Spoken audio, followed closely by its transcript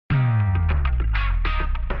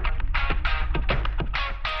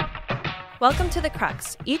Welcome to the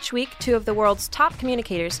Crux. Each week, two of the world's top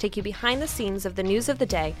communicators take you behind the scenes of the news of the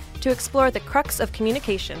day to explore the crux of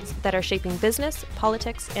communications that are shaping business,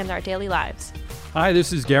 politics, and our daily lives. Hi,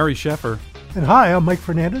 this is Gary Sheffer. And hi, I'm Mike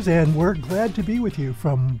Fernandez, and we're glad to be with you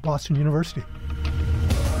from Boston University.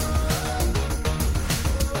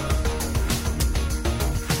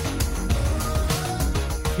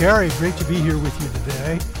 Gary, great to be here with you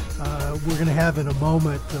today. We're going to have in a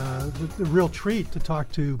moment the real treat to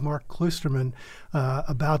talk to Marc Cloosterman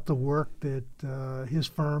about the work that his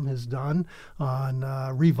firm has done on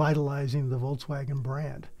revitalizing the Volkswagen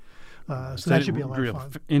brand. So that should be a lot of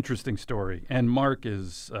fun. Interesting story. And Marc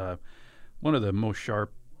is one of the most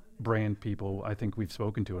sharp brand people I think we've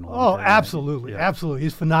spoken to in a long time. Oh, absolutely. Yeah. Absolutely.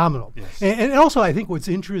 He's phenomenal. Yes. And also I think what's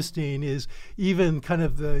interesting is even kind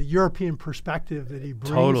of the European perspective that he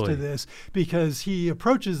brings to this, because he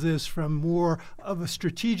approaches this from more of a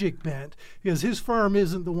strategic bent, because his firm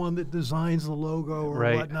isn't the one that designs the logo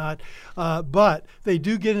or whatnot, but they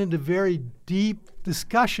do get into very deep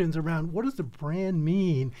discussions around what does the brand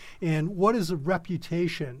mean and what is the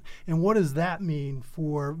reputation and what does that mean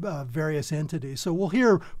for various entities. So we'll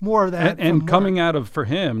hear more of that. And coming out of, for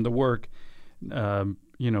him, the work, one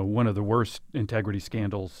of the worst integrity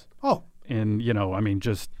scandals. Oh. And,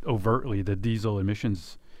 just overtly the diesel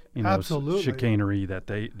emissions, Absolutely. chicanery that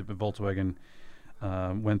the Volkswagen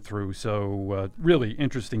went through. So really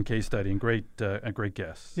interesting case study and a great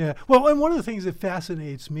guest. Yeah. Well, and one of the things that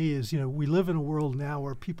fascinates me is, we live in a world now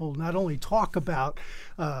where people not only talk about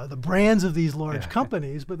the brands of these large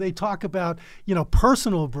companies, but they talk about,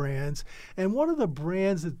 personal brands. And one of the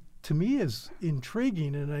brands that to me is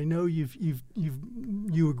intriguing, and I know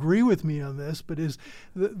you agree with me on this, but is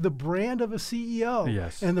the brand of a CEO.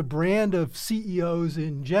 Yes. And the brand of CEOs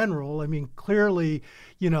in general. I mean, clearly,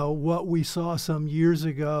 what we saw some years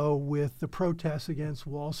ago with the protests against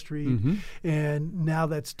Wall Street, and now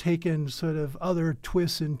that's taken sort of other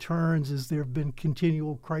twists and turns as there have been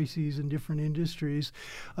continual crises in different industries.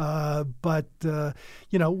 But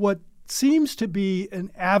what seems to be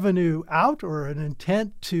an avenue out or an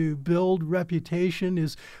intent to build reputation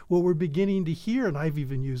is what we're beginning to hear, and I've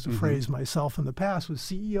even used the phrase myself in the past, with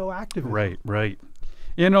CEO activism. Right.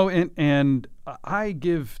 And I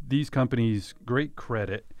give these companies great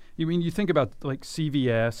credit. You think about like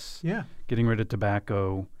CVS getting rid of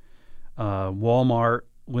tobacco, Walmart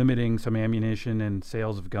limiting some ammunition and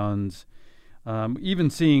sales of guns, even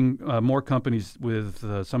seeing more companies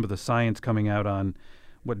with some of the science coming out on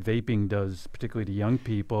what vaping does, particularly to young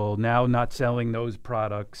people, now not selling those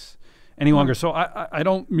products any longer. So I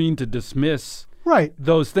don't mean to dismiss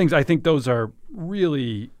those things. I think those are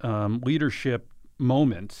really leadership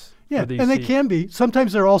moments. Yeah, and they can be.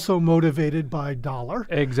 Sometimes they're also motivated by dollar.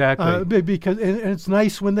 Exactly. Because and it's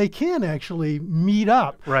nice when they can actually meet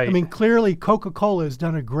up. Right. I mean, clearly Coca-Cola has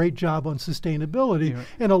done a great job on sustainability,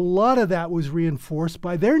 and a lot of that was reinforced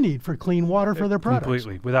by their need for clean water for their products.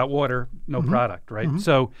 Completely. Without water, no product, right?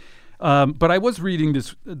 So, but I was reading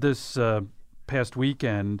this past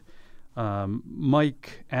weekend,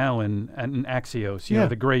 Mike Allen at Axios,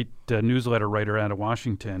 the great newsletter writer out of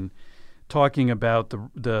Washington, talking about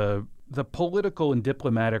the political and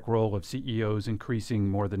diplomatic role of CEOs increasing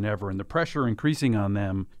more than ever, and the pressure increasing on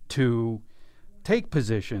them to take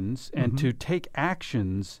positions and to take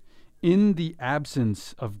actions in the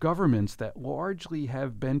absence of governments that largely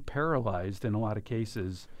have been paralyzed in a lot of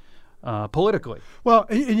cases politically. Well,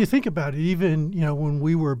 and you think about it, even, when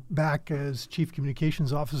we were back as chief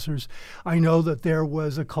communications officers, I know that there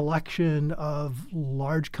was a collection of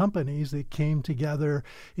large companies that came together,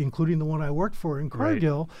 including the one I worked for in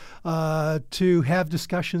Cargill, to have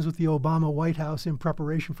discussions with the Obama White House in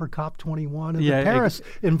preparation for COP21 and the Paris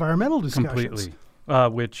environmental discussions. Completely,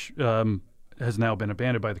 which has now been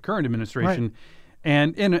abandoned by the current administration.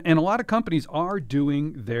 And a lot of companies are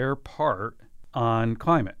doing their part on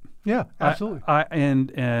climate. Yeah, absolutely.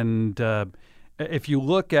 If you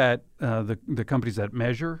look at the companies that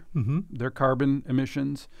measure their carbon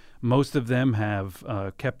emissions, most of them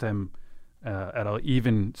have kept them at an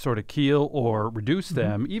even sort of keel or reduced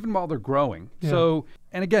them even while they're growing. Yeah. So,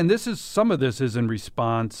 and again, some of this is in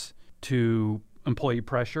response to employee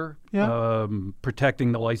pressure,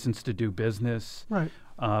 protecting the license to do business,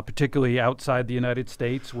 particularly outside the United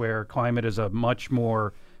States, where climate is a much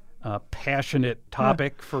more passionate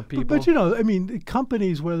topic for people. But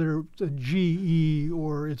companies, whether it's a GE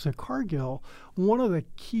or it's a Cargill, one of the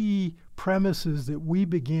key premises that we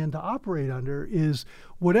began to operate under is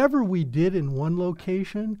whatever we did in one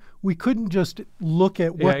location, we couldn't just look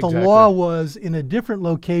at what the law was in a different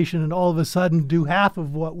location and all of a sudden do half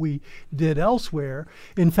of what we did elsewhere.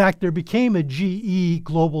 In fact, there became a GE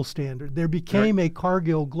global standard. There became a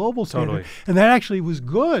Cargill global standard. And that actually was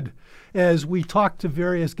good as we talked to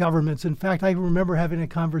various governments. In fact, I remember having a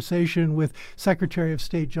conversation with Secretary of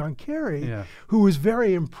State John Kerry, who was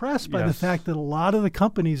very impressed by the fact that a lot of the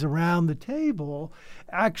companies around the table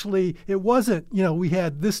actually, it wasn't, we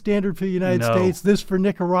had this standard for the United States, this for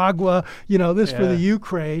Nicaragua, this for the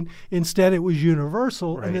Ukraine. Instead, it was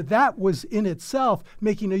universal, and that was in itself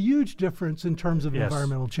making a huge difference in terms of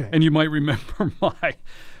environmental change. And you might remember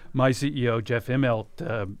my CEO, Jeff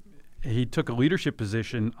Immelt, he took a leadership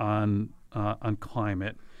position on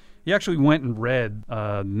climate. He actually went and read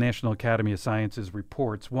National Academy of Sciences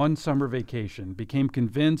reports one summer vacation, became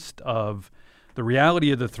convinced of the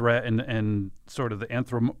reality of the threat and sort of the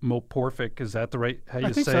anthropomorphic, is that the right how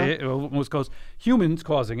you say it? It almost goes humans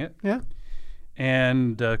causing it. Yeah.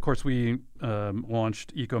 And of course we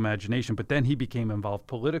launched Eco-Imagination, but then he became involved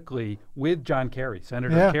politically with John Kerry,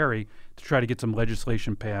 Senator Kerry, to try to get some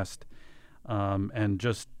legislation passed. And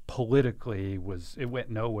just politically it went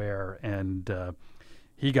nowhere, and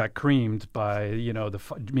he got creamed by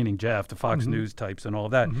meaning Jeff, the Fox News types and all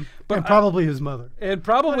that. But and probably his mother. And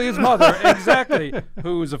probably his mother, exactly,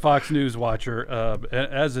 who is a Fox News watcher,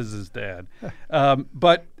 as is his dad.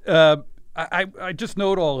 I just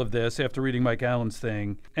note all of this after reading Mike Allen's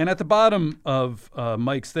thing. And at the bottom of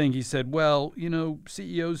Mike's thing, he said, well,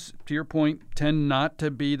 CEOs, to your point, tend not to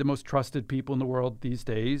be the most trusted people in the world these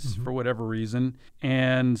days for whatever reason.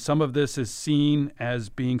 And some of this is seen as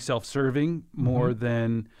being self-serving more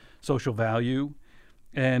than social value.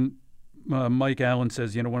 And Mike Allen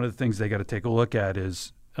says, one of the things they got to take a look at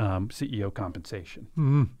is CEO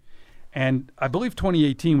compensation. And I believe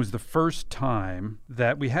 2018 was the first time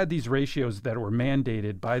that we had these ratios that were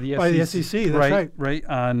mandated by the SEC. By the SEC, that's right. Right,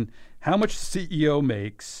 on how much the CEO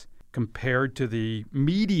makes compared to the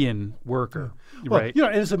median worker. Well, and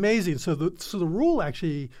it's amazing. So the rule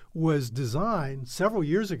actually was designed several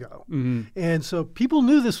years ago. And so people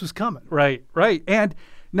knew this was coming. Right. And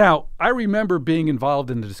now, I remember being involved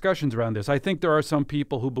in the discussions around this. I think there are some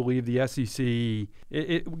people who believe the SEC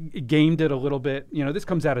it gamed it a little bit. This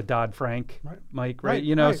comes out of Dodd-Frank, Mike, right?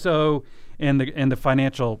 So and the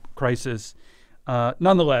financial crisis.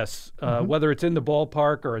 Nonetheless, whether it's in the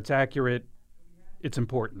ballpark or it's accurate, it's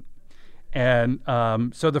important. And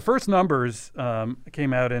so the first numbers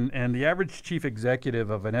came out, and the average chief executive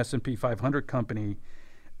of an S&P 500 company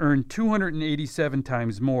earned 287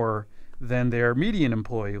 times more than their median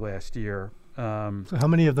employee last year. So how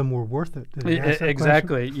many of them were worth it?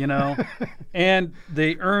 Exactly, And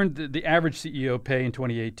they earned the average CEO pay in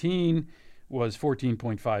 2018 was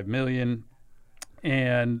 $14.5 million,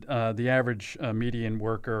 and the average median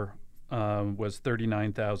worker was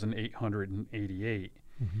 $39,888.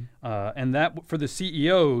 And that for the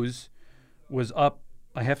CEOs was up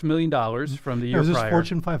 $500,000 from the year prior. Is this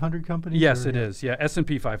Fortune 500 companies? Yes, it is. Yeah,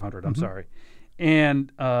 S&P 500. I'm sorry,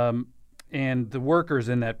 and the workers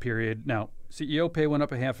in that period. Now, CEO pay went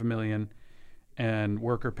up $500,000, and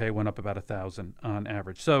worker pay went up about $1,000 on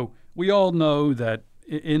average. So we all know that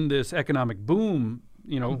in this economic boom,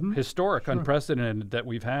 historic, unprecedented that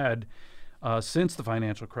we've had since the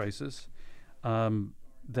financial crisis,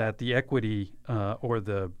 that the equity or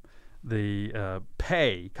the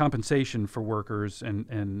pay compensation for workers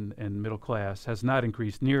and middle class has not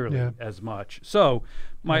increased nearly as much. So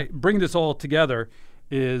bring this all together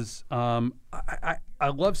is I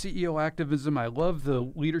love CEO activism. I love the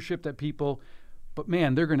leadership that people, but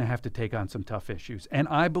man, they're going to have to take on some tough issues. And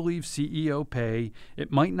I believe CEO pay,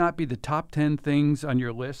 it might not be the top 10 things on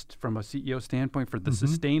your list from a CEO standpoint for the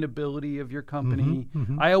sustainability of your company.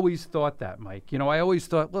 I always thought that, Mike. I always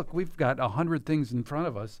thought, look, we've got 100 things in front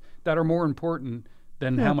of us that are more important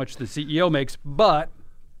than how much the CEO makes, but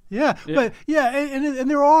and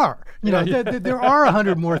there are, there are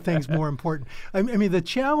 100 more things more important. I mean, the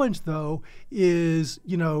challenge though is,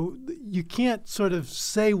 you can't sort of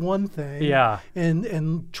say one thing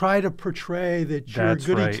and try to portray that you're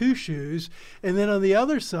goody two shoes, and then on the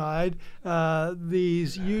other side,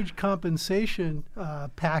 these huge compensation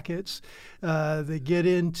packets that get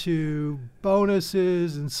into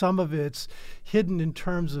bonuses, and some of it's hidden in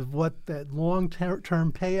terms of what that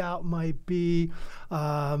long-term payout might be.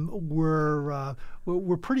 We're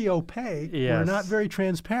pretty opaque. We're not very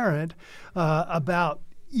transparent about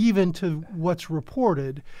even to what's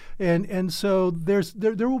reported, and so there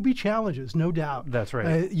will be challenges, no doubt. That's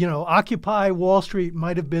right. Occupy Wall Street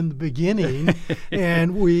might have been the beginning,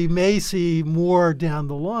 and we may see more down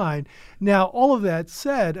the line. Now, all of that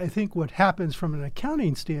said, I think what happens from an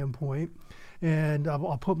accounting standpoint, and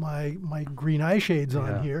I'll put my green eye shades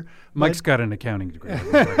on here. Mike's got an accounting degree.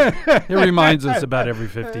 It reminds us about every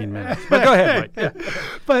 15 minutes. But go ahead,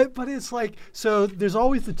 Mike. But it's like, so there's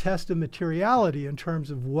always the test of materiality in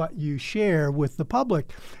terms of what you share with the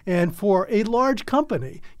public. And for a large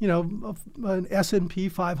company, an S&P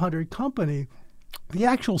 500 company, the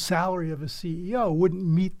actual salary of a CEO wouldn't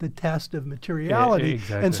meet the test of materiality. Yeah,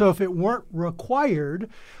 exactly. And so if it weren't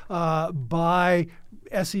required by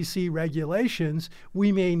SEC regulations,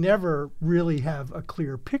 we may never really have a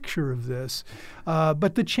clear picture of this.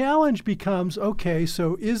 But the challenge becomes, okay,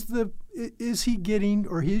 so is he getting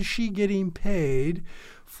or is she getting paid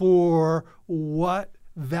for what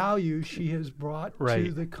value she has brought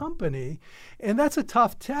to the company? And that's a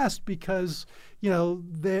tough test because,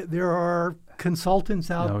 there are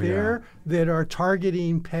consultants out there that are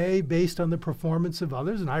targeting pay based on the performance of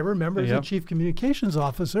others. And I remember as a chief communications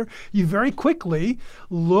officer, you very quickly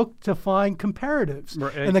look to find comparatives.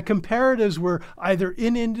 Right. And the comparatives were either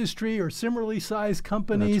in industry or similarly sized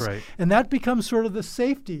companies. That's right. And that becomes sort of the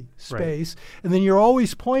safety space. Right. And then you're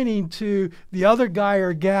always pointing to the other guy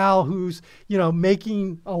or gal who's,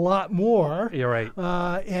 making a lot more. You're right.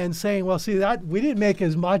 And saying, well, see, that we didn't make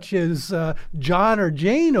as much as John or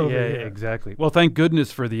Jane over here. Yeah, exactly. Well, thank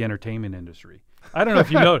goodness for the entertainment industry. I don't know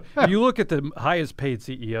if you know, if you look at the highest paid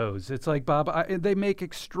CEOs, it's like, Bob, they make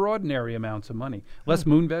extraordinary amounts of money. Les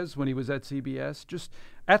Moonves, when he was at CBS, just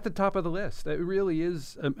at the top of the list. It really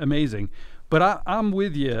is amazing. But I'm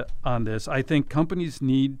with you on this. I think companies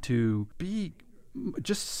need to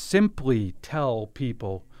just simply tell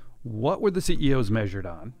people what were the CEOs measured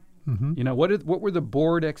on. Mm-hmm. What were the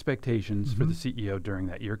board expectations for the CEO during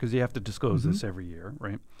that year? Because you have to disclose this every year,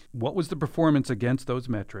 right? What was the performance against those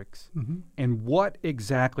metrics? And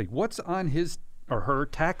what's on his or her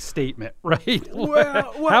tax statement, right?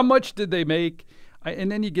 Well, how much did they make?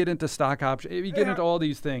 And then you get into stock options. You get into all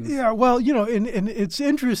these things. Yeah, well, and it's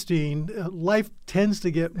interesting. Life tends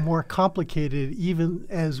to get more complicated even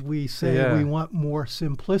as we say we want more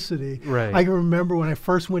simplicity. Right. I can remember when I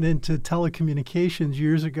first went into telecommunications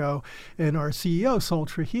years ago, and our CEO, Sol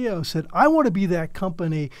Trujillo, said, I want to be that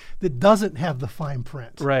company that doesn't have the fine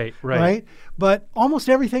print. Right. But almost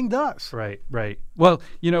everything does. Right. Well,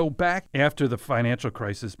 back after the financial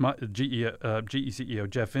crisis, GE CEO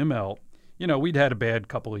Jeff Immelt, we'd had a bad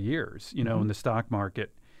couple of years, in the stock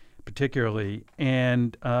market particularly.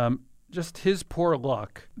 And just his poor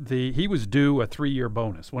luck, he was due a 3-year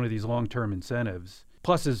bonus, one of these long-term incentives,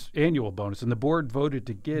 plus his annual bonus. And the board voted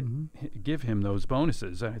to give him those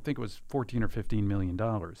bonuses. I think it was $14 or $15 million.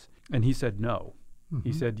 And he said no.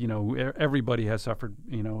 He said, everybody has suffered,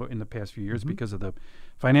 in the past few years because of the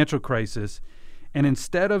financial crisis. And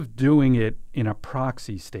instead of doing it in a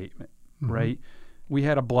proxy statement, right, we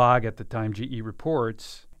had a blog at the time, GE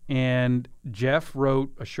Reports, and Jeff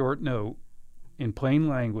wrote a short note in plain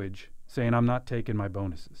language saying, I'm not taking my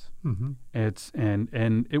bonuses.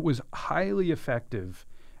 And it was highly effective.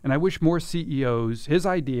 And I wish more CEOs, his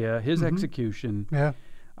idea, his execution,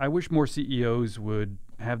 I wish more CEOs would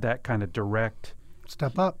have that kind of direct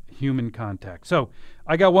step up human contact. So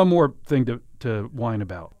I got one more thing to whine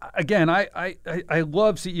about. Again, I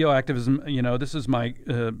love CEO activism. This is my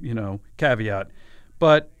caveat.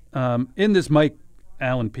 But in this Mike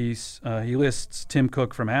Allen piece, he lists Tim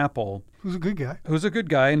Cook from Apple. Who's a good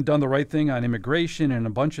guy and done the right thing on immigration and a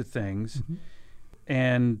bunch of things,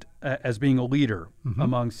 and as being a leader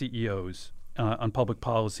among CEOs on public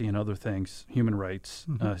policy and other things, human rights,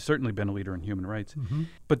 certainly been a leader in human rights.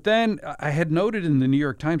 But then I had noted in the New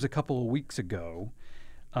York Times a couple of weeks ago,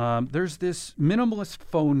 there's this minimalist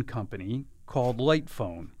phone company called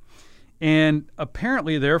Lightphone. And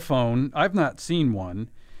apparently their phone, I've not seen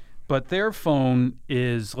one, but their phone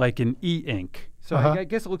is like an e-ink. So I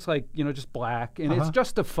guess it looks like, just black, and it's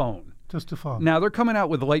just a phone. Just a phone. Now they're coming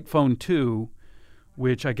out with the Lightphone 2,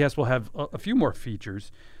 which I guess will have a few more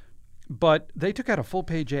features. But they took out a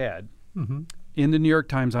full-page ad in the New York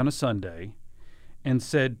Times on a Sunday and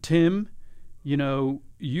said, Tim,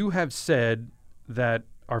 you have said that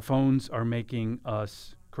our phones are making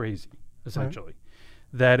us crazy, essentially. Right.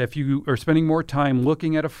 That if you are spending more time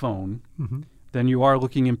looking at a phone than you are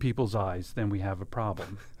looking in people's eyes, then we have a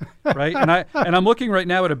problem, right? And I'm looking right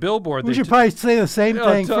now at a billboard. We should probably say the same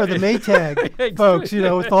thing for the Maytag folks,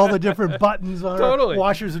 with all the different buttons on our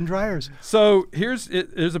washers and dryers. So there's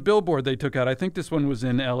a billboard they took out. I think this one was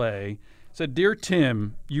in L.A. said, "Dear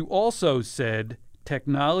Tim, you also said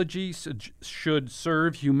technology should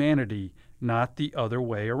serve humanity, not the other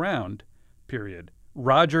way around. Period.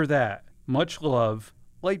 Roger that. Much love,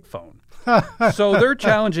 Light Phone." So they're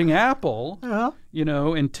challenging Apple,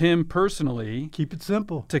 and Tim personally. Keep it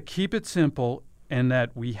simple. To keep it simple, and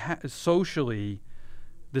that we socially,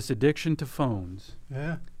 this addiction to phones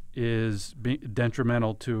is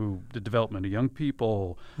detrimental to the development of young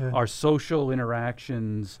people, our social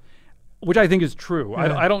interactions, which I think is true.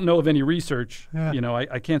 I don't know of any research.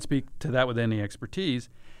 I can't speak to that with any expertise.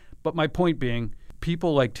 But my point being,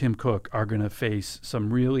 people like Tim Cook are going to face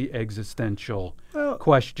some really existential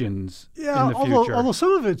questions in the future. Although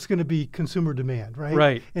some of it's going to be consumer demand, right?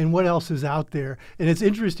 Right. And what else is out there? And it's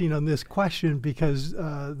interesting on this question because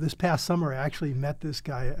this past summer I actually met this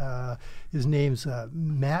guy. His name's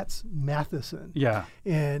Mats Matheson. Yeah.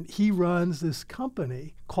 And he runs this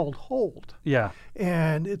company called Hold. Yeah.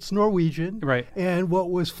 And it's Norwegian. Right. And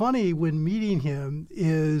what was funny when meeting him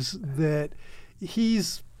is that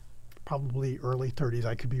he's probably early 30s,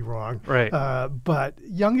 I could be wrong. Right. But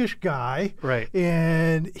youngish guy. Right.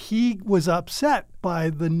 And he was upset by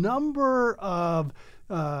the number of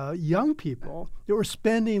young people that were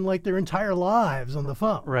spending like their entire lives on the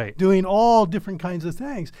phone. Right. Doing all different kinds of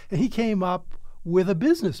things. And he came up with a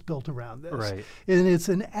business built around this. Right. And it's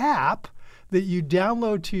an app that you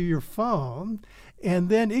download to your phone, and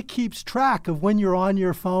then it keeps track of when you're on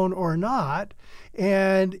your phone or not.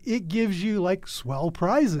 And it gives you like swell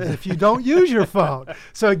prizes if you don't use your phone.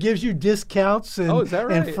 So it gives you discounts and, is that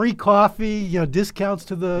right? and free coffee, discounts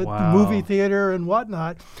to the movie theater and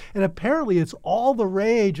whatnot. And apparently it's all the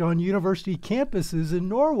rage on university campuses in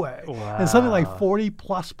Norway. Wow. And something like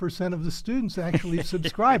 40+% of the students actually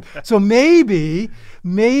subscribe. So maybe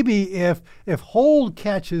if Hold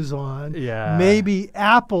catches on, maybe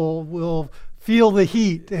Apple will feel the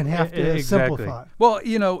heat and have to simplify. Well,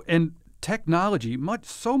 and technology,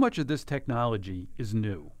 so much of this technology is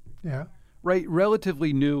new. Yeah. Right?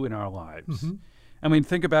 Relatively new in our lives. Mm-hmm. I mean,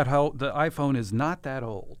 think about how the iPhone is not that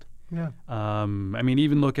old. Yeah.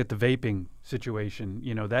 Even look at the vaping situation.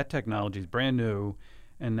 That technology is brand new,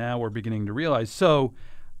 and now we're beginning to realize. So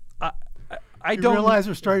I don't realize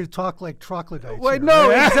we're starting to talk like troglodytes. Well,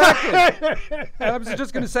 no, exactly. I was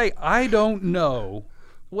just going to say, I don't know.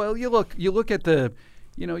 Well, you look at the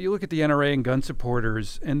NRA and gun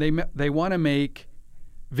supporters, and they want to make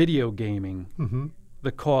video gaming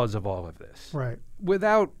the cause of all of this, right?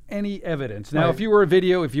 Without any evidence. Now, if you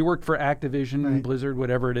worked for Activision, Blizzard,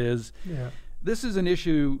 whatever it is, this is an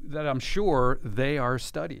issue that I'm sure they are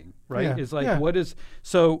studying, right? Yeah. It's like, what is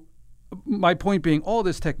so? My point being, all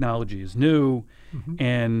this technology is new,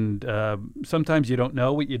 and sometimes you don't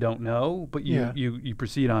know what you don't know, but you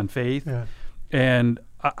proceed on faith, and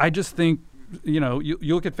I just think. You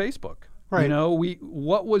look at Facebook. Right.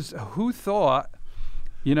 Who thought,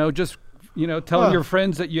 telling your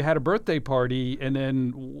friends that you had a birthday party, and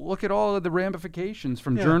then look at all of the ramifications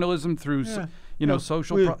from journalism through,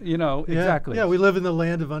 social, exactly. Yeah, we live in the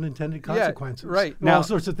land of unintended consequences. Right. Now, all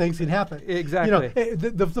sorts of things can happen. Exactly.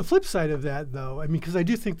 The flip side of that, though, because I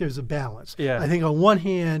do think there's a balance. Yeah. I think on one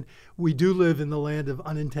hand, we do live in the land of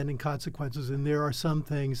unintended consequences, and there are some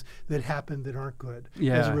things that happen that aren't good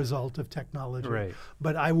as a result of technology. Right.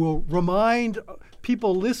 But I will remind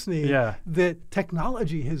people listening that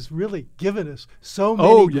technology has really given us so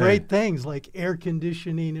many great things like air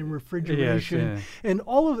conditioning and refrigeration and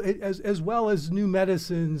all of it, as well as new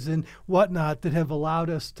medicines and whatnot that have allowed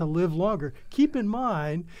us to live longer. Keep in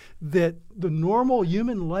mind that the normal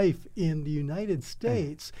human life in the United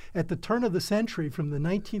States at the turn of the century, from the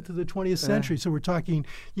 19th to the 20th century, so we're talking,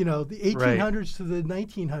 the 1800s to the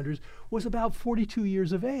 1900s, was about 42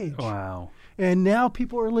 years of age. Wow. And now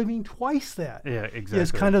people are living twice that. Yeah, exactly.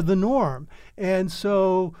 It's kind of the norm. And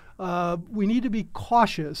so we need to be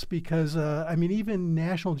cautious because, even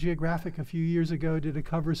National Geographic a few years ago did a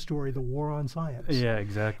cover story, The War on Science. Yeah,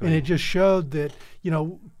 exactly. And it just showed that,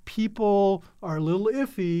 people are a little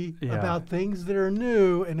iffy about things that are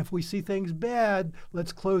new. And if we see things bad,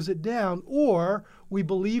 let's close it down. Or we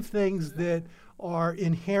believe things that are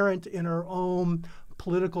inherent in our own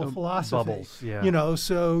political philosophy. Bubbles,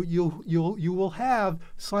 so you will have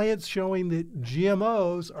science showing that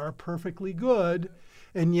GMOs are perfectly good,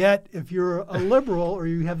 and yet if you're a liberal or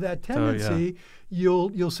you have that tendency,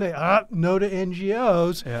 you'll say no to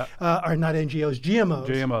NGOs, or not NGOs, GMOs.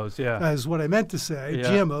 GMOs, is what I meant to say. Yeah.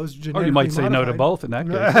 GMOs, genetically or you might say no to both in that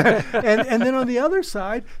case. and then on the other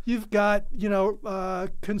side, you've got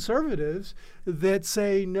conservatives that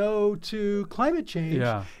say no to climate change,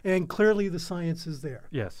 and clearly the science is there.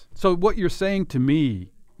 Yes. So what you're saying to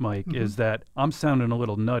me, Mike, is that I'm sounding a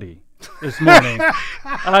little nutty. this morning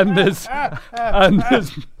on this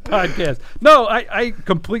podcast. No, I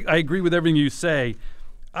agree with everything you say.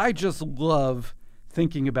 I just love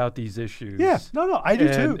thinking about these issues. Yeah, no, I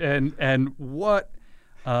do too. And what.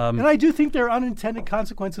 And I do think there are unintended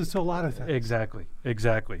consequences to a lot of things. Exactly.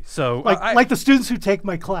 So, like the students who take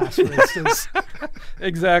my class, for instance.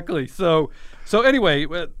 Exactly. So anyway,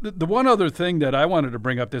 the one other thing that I wanted to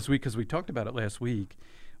bring up this week, because we talked about it last week,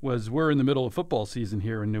 was we're in the middle of football season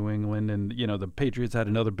here in New England, and the Patriots had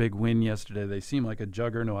another big win yesterday. They seem like a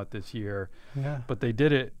juggernaut this year, but they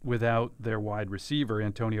did it without their wide receiver,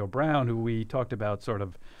 Antonio Brown, who we talked about sort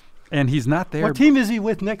of. And he's not there. What team is he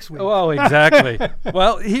with next week? Oh, exactly.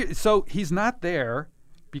 Well, he's not there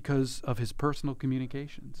because of his personal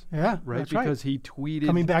communications. Yeah, right. That's because he tweeted.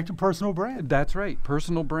 Coming back to personal brand. That's right,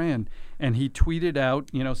 personal brand, and he tweeted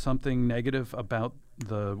out, something negative about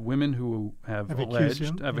the women who have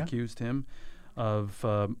accused him of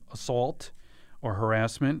assault or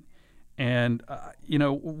harassment, and I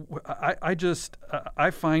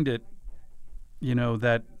find it,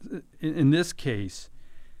 that in this case.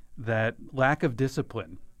 That lack of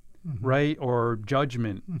discipline, right, or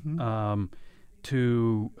judgment,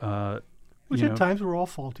 which at times we're all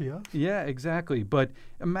faulty of. Yeah, exactly. But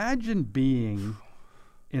imagine being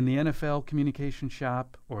in the NFL communication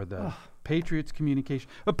shop or the Patriots communication.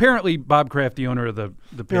 Apparently, Bob Kraft, the owner of the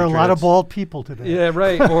Patriots. There are a lot of bald people today. Yeah,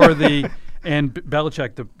 right. Or and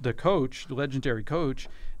Belichick, the coach, the legendary coach,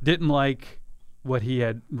 didn't like what he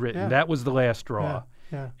had written. Yeah. That was the last straw.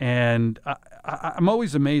 Yeah. And I'm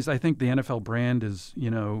always amazed. I think the NFL brand is,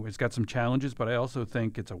 it's got some challenges, but I also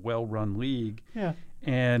think it's a well-run league. Yeah.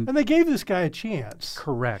 And they gave this guy a chance.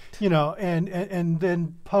 Correct. And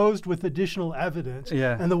then posed with additional evidence.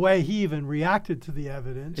 Yeah. And the way he even reacted to the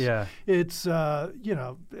evidence. Yeah. It's, there's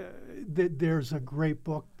a great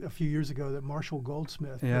book a few years ago that Marshall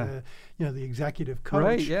Goldsmith, the executive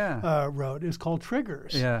coach, wrote. It's called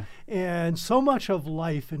Triggers. Yeah. And so much of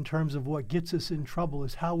life in terms of what gets us in trouble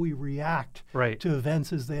is how we react to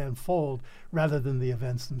events as they unfold rather than the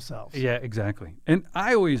events themselves. Yeah, exactly. And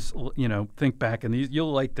I always, think back, and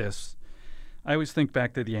you'll like this, I always think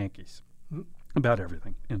back to the Yankees about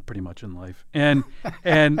everything, and pretty much in life. And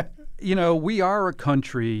we are a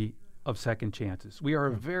country of second chances. We are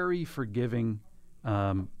a very forgiving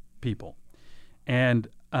people. And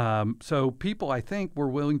so people, I think, were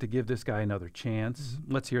willing to give this guy another chance.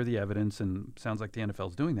 Let's hear the evidence, and sounds like the NFL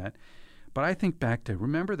is doing that. But I think back to,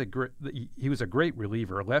 remember he was a great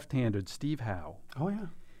reliever, left-handed Steve Howe. Oh, yeah.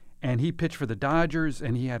 And he pitched for the Dodgers,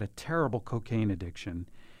 and he had a terrible cocaine addiction.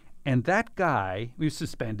 And that guy, we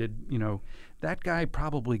suspended, that guy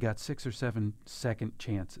probably got 6 or 7 second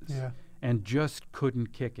chances and just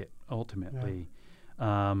couldn't kick it ultimately.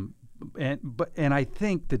 Yeah. And I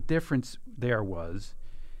think the difference there was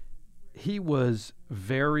he was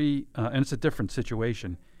very, and it's a different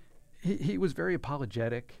situation, he was very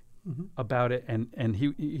apologetic about it, and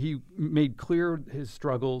he made clear his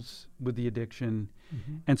struggles with the addiction.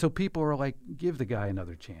 And so people are like, give the guy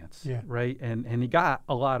another chance, right? And he got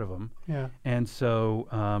a lot of them. Yeah. And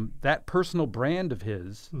so that personal brand of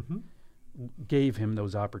his gave him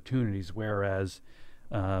those opportunities, whereas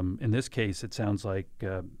in this case, it sounds like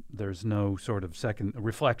there's no sort of second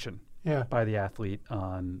reflection by the athlete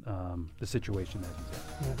on the situation that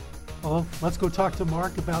he's in. Yeah. Well, let's go talk to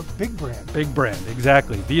Marc about Big Brand. Big Brand,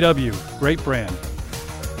 exactly. VW, great brand.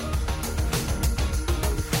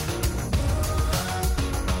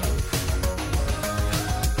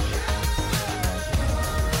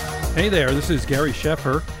 Hey there, this is Gary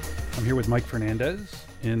Sheffer. I'm here with Mike Fernandez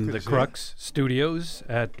in the Crux studios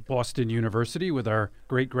at Boston University with our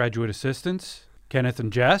great graduate assistants, Kenneth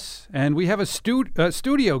and Jess. And we have a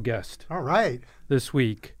studio guest. All right. This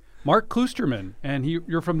week, Marc Cloosterman. And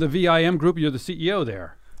you're from the VIM Group. You're the CEO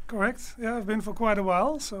there. Correct. Yeah, I've been for quite a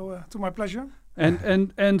while, so to my pleasure.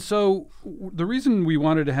 And so the reason we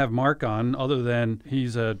wanted to have Marc on, other than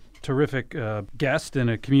he's a terrific guest and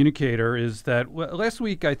a communicator, is that last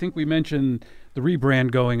week I think we mentioned the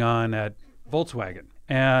rebrand going on at Volkswagen.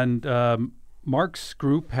 And Marc's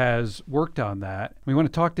group has worked on that. We want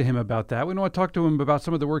to talk to him about that. We want to talk to him about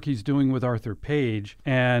some of the work he's doing with Arthur Page.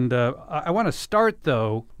 And I want to start,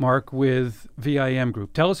 though, Marc, with VIM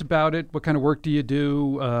Group. Tell us about it. What kind of work do you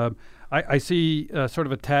do? I see sort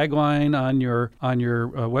of a tagline on your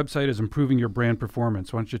website is improving your brand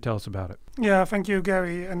performance. Why don't you tell us about it? Yeah, thank you,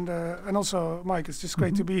 Gary, and also Mike. It's just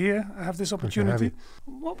great to be here. I have this opportunity.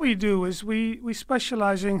 What we do is we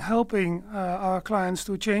specialize in helping our clients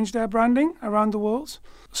to change their branding around the world.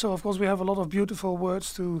 So of course we have a lot of beautiful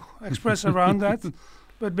words to express around that.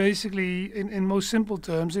 But basically, in most simple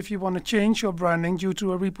terms, if you want to change your branding due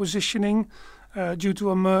to a repositioning, due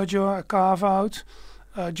to a merger, a carve-out,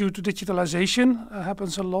 due to digitalization,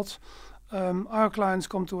 happens a lot, our clients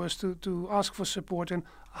come to us to ask for support in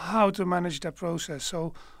how to manage that process.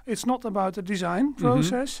 So it's not about the design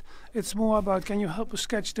process. It's more about, can you help us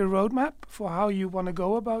sketch the roadmap for how you want to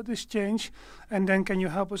go about this change? And then can you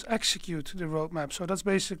help us execute the roadmap? So that's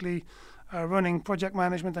basically running project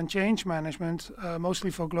management and change management,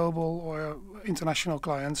 mostly for global or international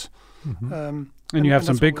clients. And you have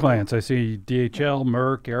some big clients. I see DHL,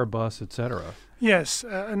 Merck, Airbus, etc. Yes,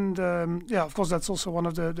 of course, that's also one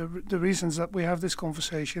of the reasons that we have this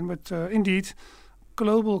conversation. But indeed,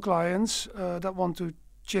 global clients that want to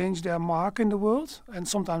change their mark in the world, and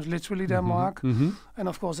sometimes literally their mark. And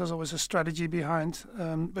of course, there's always a strategy behind.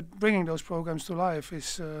 But bringing those programs to life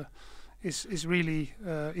is really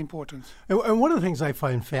important. And one of the things I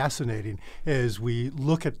find fascinating as we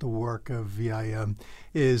look at the work of VIM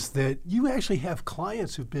is that you actually have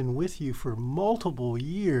clients who've been with you for multiple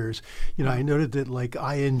years. You know, I noted that like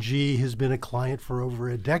ING has been a client for over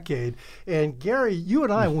a decade. And Gary, you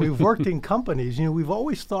and I, when we've worked in companies, you know, we've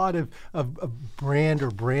always thought of brand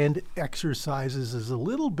or brand exercises as a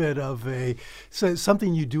little bit of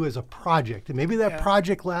something you do as a project. And maybe that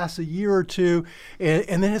project lasts a year or two,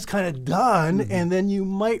 and then it's kind of done, and then you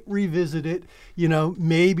might revisit it, you know,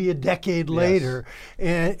 maybe a decade later.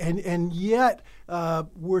 And yet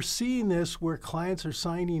we're seeing this where clients are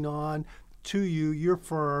signing on to you, your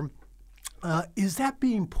firm. Is that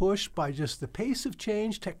being pushed by just the pace of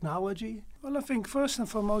change, technology? Well, I think first and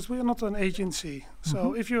foremost, we are not an agency.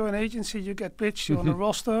 So if you're an agency, you get pitched, you're on a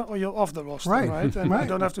roster or you're off the roster, right? And I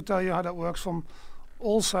don't have to tell you how that works from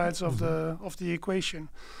all sides of the equation.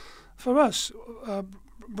 For us,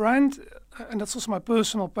 brand, and that's also my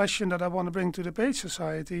personal passion that I want to bring to the Page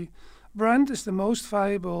Society, brand is the most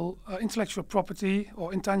valuable intellectual property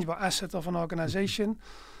or intangible asset of an organization.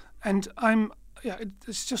 And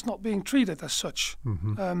it's just not being treated as such.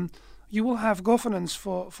 You will have governance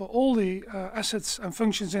for all the assets and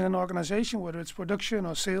functions in an organization, whether it's production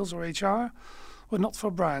or sales or HR, but not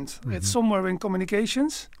for brand. It's somewhere in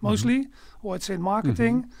communications, mostly, or it's in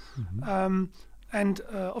marketing. And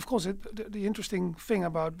of course, the interesting thing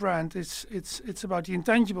about brand is it's about the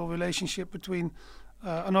intangible relationship between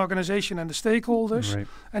an organization and the stakeholders. Right.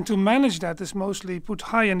 And to manage that is mostly put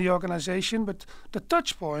high in the organization, but the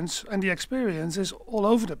touch points and the experience is all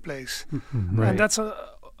over the place. And that's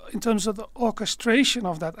in terms of the orchestration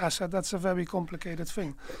of that asset, that's a very complicated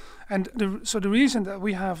thing. And so the reason that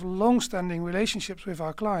we have long-standing relationships with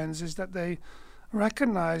our clients is that they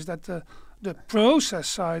recognize that the process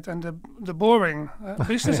side and the boring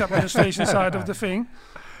business administration side of the thing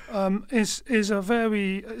is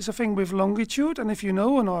a thing with longitude. And if you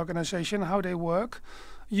know an organization, how they work,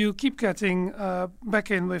 you keep getting back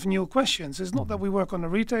in with new questions. It's not that we work on a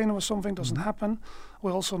retainer or something, doesn't happen.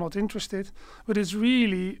 We're also not interested. But it's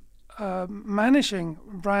really managing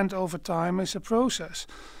brand over time is a process.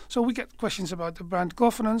 So we get questions about the brand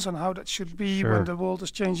governance and how that should be when the world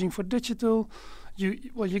is changing for digital.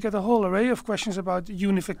 You get a whole array of questions about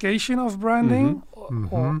unification of branding or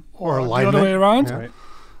the other way around. Yeah. Right.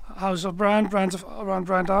 How's a brands around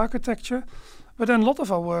brand architecture. But then a lot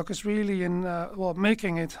of our work is really in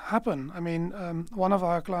making it happen. I mean, one of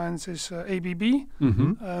our clients is ABB.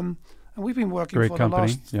 And we've been working for the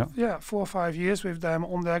last 4 or 5 years with them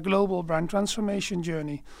on their global brand transformation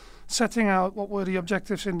journey, setting out what were the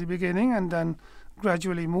objectives in the beginning and then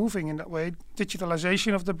gradually moving in that way.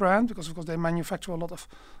 Digitalization of the brand, because of course they manufacture a lot of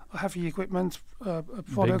heavy equipment,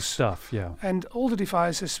 products. Big stuff, And all the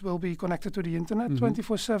devices will be connected to the internet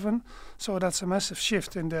 24/7. So that's a massive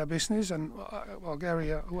shift in their business. And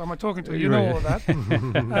Gary, who am I talking to? You know all of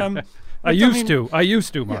that. I used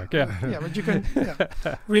to, Mark. But you can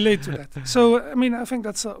relate to that. So, I mean, I think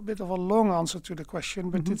that's a bit of a long answer to the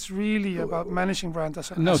question, but it's really about managing brand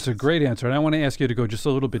as an asset. It's a great answer. And I want to ask you to go just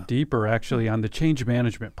a little bit deeper, actually, on the change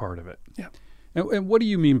management part of it. Yeah. And what do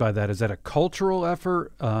you mean by that? Is that a cultural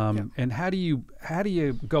effort? And how do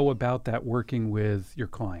you go about that working with your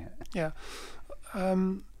client? Yeah.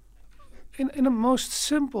 In the most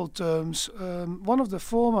simple terms, one of the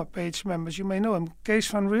former Page members, you may know him, Kees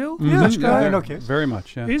van Riel. Dutch guy. Okay. Very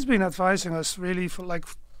much, yeah. He's been advising us really for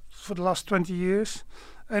the last 20 years.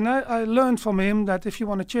 And I learned from him that if you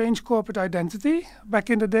want to change corporate identity, back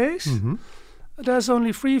in the days, there's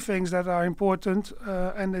only 3 things that are important,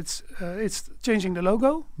 and it's changing the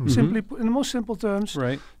logo, simply in the most simple terms,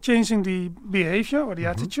 changing the behavior or the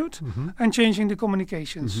attitude, and changing the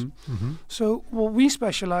communications. So what we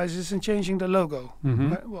specialize is in changing the logo.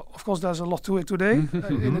 Well, of course, there's a lot to it today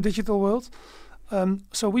in the digital world.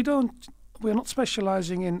 So we're not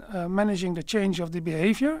specializing in managing the change of the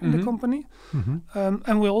behavior in the company,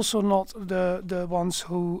 and we're also not the ones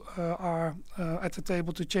who are at the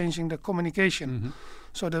table to changing the communication.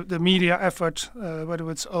 So the media effort, whether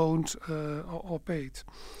it's owned or paid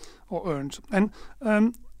or earned. And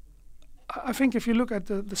I think if you look at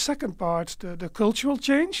the second part, the cultural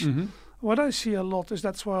change, what I see a lot is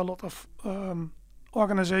that's why a lot of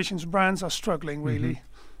organizations, brands are struggling really,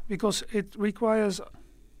 because it requires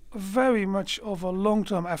very much of a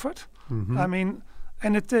long-term effort. I mean,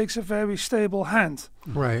 and it takes a very stable hand.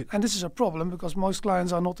 Right. And this is a problem because most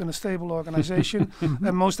clients are not in a stable organization,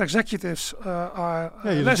 and most executives are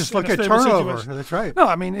you less just in look a at stable turnover. situation. That's right. No,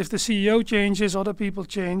 I mean, if the CEO changes, other people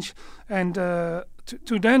change, and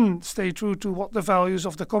to then stay true to what the values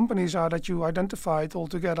of the companies are that you identified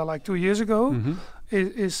altogether like 2 years ago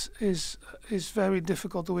is very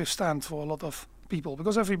difficult to withstand for a lot of people,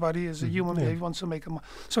 because everybody is a human being, wants to make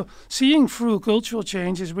so seeing through cultural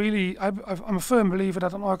change is really, I'm a firm believer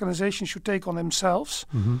that an organization should take on themselves,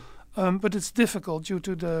 but it's difficult due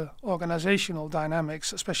to the organizational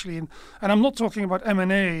dynamics, especially and I'm not talking about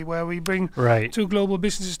M&A where we bring two global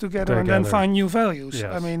businesses together and then find new values.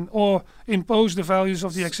 Yes. I mean, or impose the values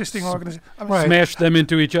of the existing organization. Smash them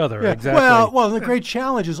into each other. Yeah. Exactly. Well, the great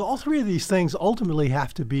challenge is all three of these things ultimately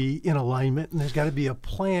have to be in alignment, and there's got to be a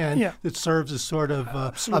plan that serves as sort of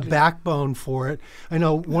a backbone for it. I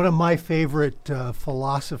know one of my favorite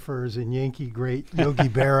philosophers and Yankee great, Yogi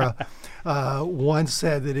Berra, once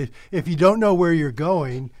said that if you don't know where you're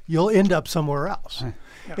going, you'll end up somewhere else.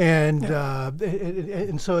 And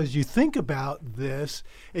so as you think about this,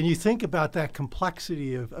 and you think about that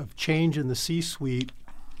complexity of change in the C-suite,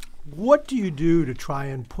 what do you do to try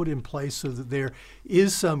and put in place so that there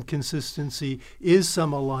is some consistency, is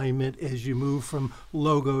some alignment as you move from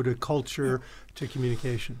logo to culture to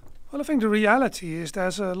communication? Well, I think the reality is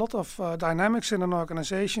there's a lot of dynamics in an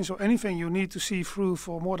organization, so anything you need to see through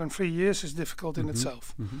for more than 3 years is difficult in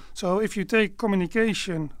itself. So if you take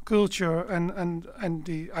communication, culture, and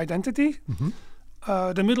the identity,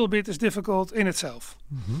 the middle bit is difficult in itself.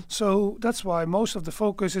 So that's why most of the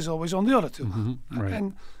focus is always on the other two.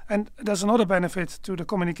 And there's another benefit to the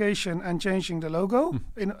communication and changing the logo.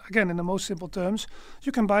 In the most simple terms,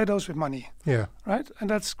 you can buy those with money. Right? And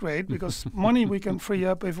that's great because money we can free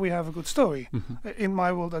up if we have a good story. In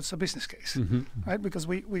my world, that's a business case. Right? Because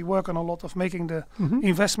we work on a lot of making the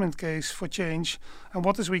investment case for change and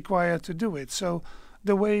what is required to do it. So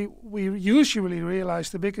the way we usually realize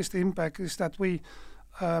the biggest impact is that we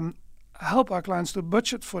help our clients to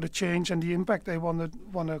budget for the change and the impact they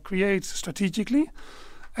want to create strategically.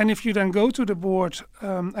 And if you then go to the board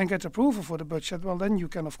and get approval for the budget, well, then you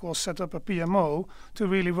can, of course, set up a PMO to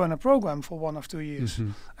really run a program for 1 or 2 years,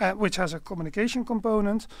 which has a communication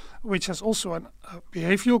component, which has also a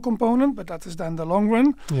behavioral component, but that is then the long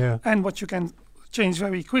run. And what you can change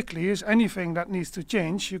very quickly is anything that needs to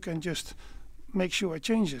change, you can just make sure it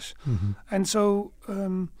changes. And so,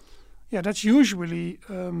 that's usually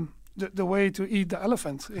the way to eat the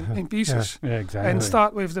elephant in pieces. And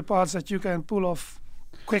start with the parts that you can pull off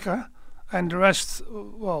quicker, and the rest,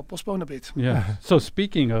 postpone a bit. So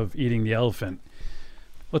speaking of eating the elephant,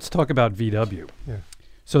 let's talk about VW.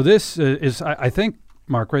 So this is, I think,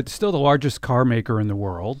 Mark, right? Still the largest car maker in the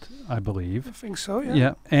world, I believe. I think so,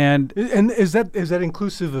 And is that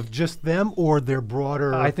inclusive of just them or their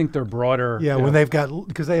broader? I think they're broader. When they've got,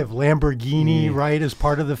 because they have Lamborghini, right, as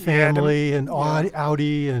part of the family, and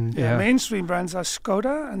Audi, and mainstream brands are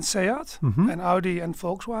Skoda and Seat, and Audi and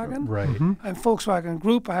Volkswagen. And Volkswagen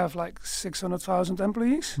Group have like 600,000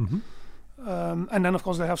 employees. And then, of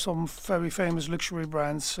course, they have some very famous luxury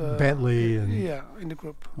brands. Bentley. In the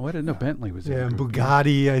group. Oh, I didn't know Bentley was in the group.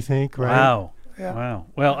 Bugatti, I think, right? Wow. Wow.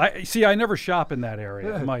 Well, I never shop in that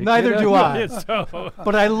area, Mike. Neither do I.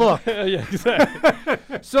 But I look.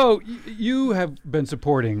 Exactly. So you have been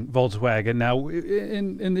supporting Volkswagen. Now,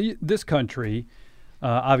 in this country,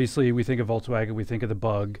 obviously, we think of Volkswagen, we think of the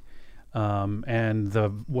Bug. And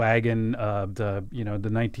the wagon, the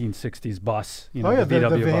 1960s bus, the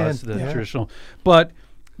VW bus, the traditional. But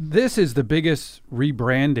this is the biggest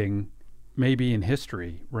rebranding maybe in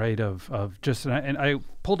history, right? Of just, and I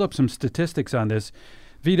pulled up some statistics on this.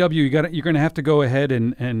 VW, you're going to have to go ahead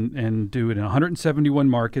and do it in 171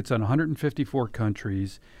 markets on 154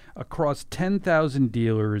 countries across 10,000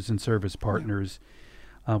 dealers and service partners.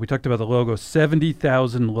 We talked about the logo.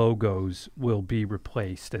 70,000 logos will be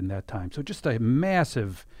replaced in that time. So just a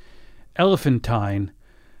massive elephantine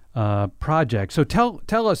project. So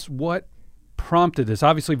tell us what prompted this.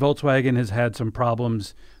 Obviously, Volkswagen has had some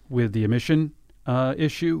problems with the emission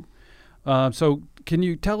issue. So can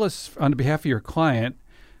you tell us on behalf of your client,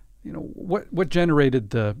 what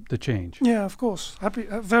generated the change? Yeah, of course.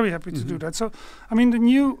 Very happy to do that. So, I mean, the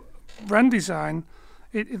new brand design,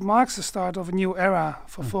 it marks the start of a new era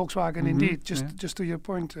for Volkswagen, indeed, just to your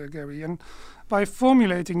point, Gary. And by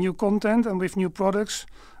formulating new content and with new products,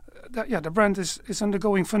 the brand is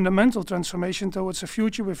undergoing fundamental transformation towards a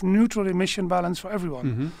future with neutral emission balance for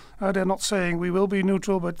everyone. They're not saying we will be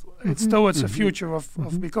neutral, but it's towards a future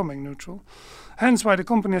of becoming neutral. Hence why the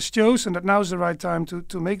company has chosen that now is the right time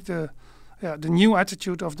to make the new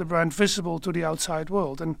attitude of the brand visible to the outside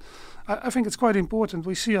world. And I think it's quite important.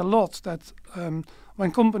 We see a lot that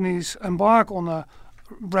when companies embark on a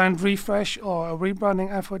brand refresh or a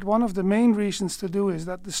rebranding effort, one of the main reasons to do is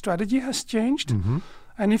that the strategy has changed.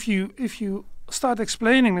 And if you start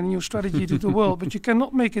explaining the new strategy to the world, but you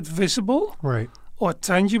cannot make it visible or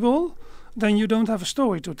tangible, then you don't have a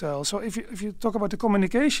story to tell. So if you talk about the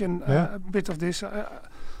communication bit of this,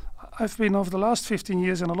 I've been over the last 15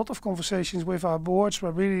 years in a lot of conversations with our boards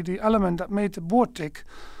where really the element that made the board tick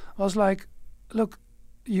was like, look,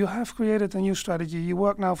 you have created a new strategy. You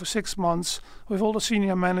work now for 6 months with all the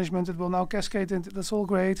senior management. It will now cascade into, that's all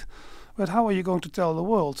great. But how are you going to tell the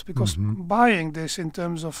world? Because buying this in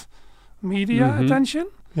terms of media attention,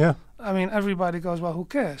 I mean, everybody goes, well, who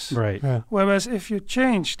cares? Right. Yeah. Whereas if you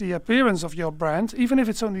change the appearance of your brand, even if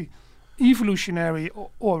it's only evolutionary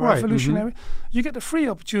or revolutionary, you get a free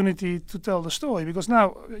opportunity to tell the story. Because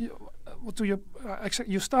now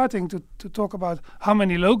you're starting to talk about how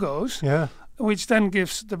many logos, which then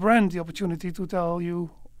gives the brand the opportunity to tell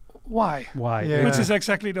you why, which is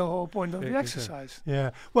exactly the whole point of the exercise.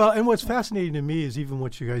 Yeah. Well, and what's fascinating to me is even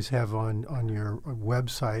what you guys have on your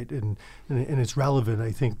website, and it's relevant,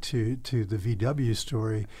 I think, to the VW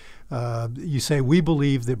story. You say, we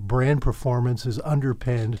believe that brand performance is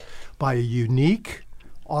underpinned by a unique,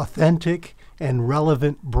 authentic, and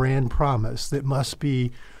relevant brand promise that must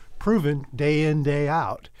be proven day in, day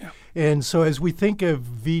out. Yeah. And so as we think of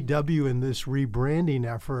VW in this rebranding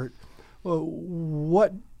effort,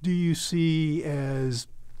 what do you see as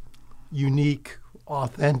unique,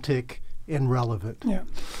 authentic, and relevant? Yeah.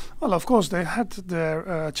 Well, of course, they had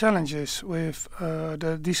their challenges with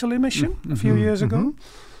the diesel emission a few years ago.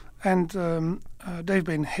 And they've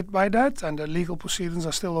been hit by that, and the legal proceedings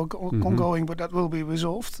are still ongoing, but that will be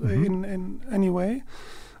resolved in any way.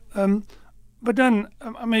 But then,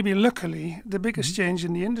 maybe luckily, the biggest change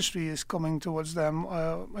in the industry is coming towards them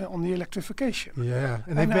on the electrification. Yeah,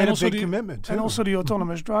 and they've made a big commitment, too. And also the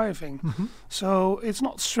autonomous driving. So it's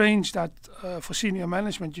not strange that for senior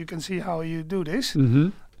management, you can see how you do this.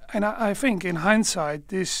 And I think, in hindsight,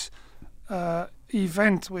 this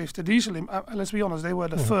event with the diesel, let's be honest, they were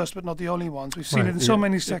the first, but not the only ones. We've seen it in so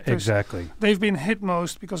many sectors. Exactly. They've been hit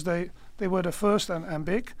most because they were the first and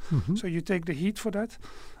big. So you take the heat for that.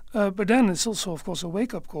 But then it's also, of course, a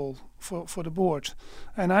wake-up call for the board.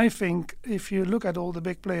 And I think if you look at all the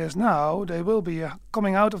big players now, they will be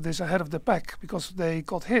coming out of this ahead of the pack because they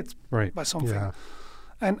got hit by something. Yeah.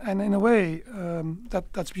 And in a way,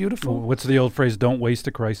 that's beautiful. Well, what's the old phrase? Don't waste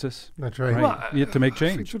a crisis. That's right. Well, you have to make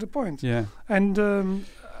change. To the point. Yeah. And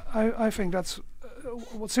I think that's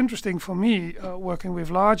what's interesting for me working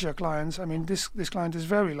with larger clients. I mean, this client is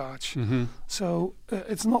very large, so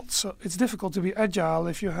it's difficult to be agile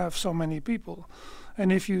if you have so many people.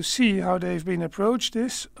 And if you see how they've been approached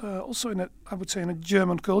this, also I would say in a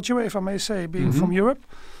German culture, if I may say, being from Europe.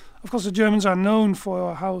 Of course, the Germans are known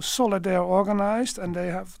for how solid they are organized, and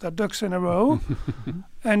they have their ducks in a row.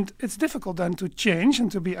 And it's difficult then to change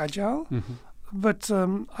and to be agile. But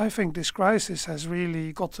I think this crisis has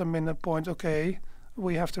really got them in a point, okay,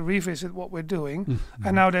 we have to revisit what we're doing.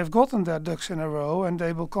 And now they've gotten their ducks in a row, and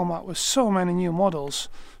they will come out with so many new models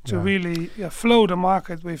to really flow the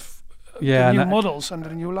market with the new models and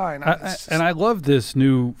the new line. And I love this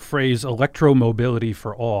new phrase, electromobility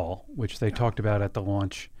for all, which they talked about at the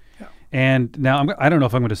launch. And now, I don't know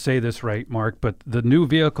if I'm going to say this right, Mark, but the new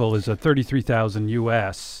vehicle is a 33,000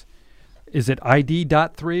 US. Is it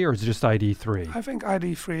ID.3 or is it just ID3? I think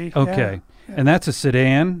ID3. Okay. Yeah. And that's a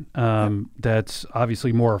sedan that's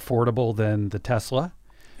obviously more affordable than the Tesla,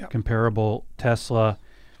 comparable Tesla.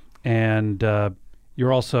 And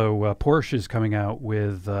you're also, Porsche is coming out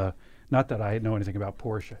with, not that I know anything about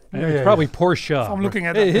Porsche. It's probably Porsche. I'm looking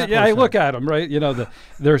at it. Yeah, I look at them, right? You know,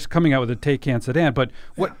 they're coming out with a Taycan sedan. But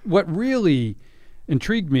what really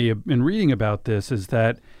intrigued me in reading about this is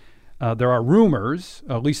that there are rumors,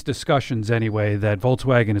 at least discussions anyway, that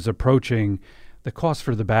Volkswagen is approaching the cost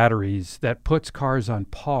for the batteries that puts cars on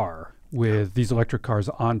par with these electric cars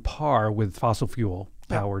on par with fossil fuel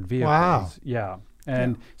powered vehicles. Wow. Yeah.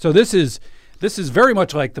 And so this is this is very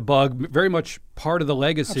much like the Bug, very much part of the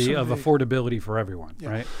legacy Absolutely. of affordability for everyone,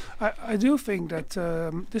 right? I do think that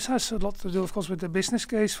this has a lot to do, of course, with the business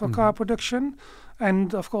case for car production.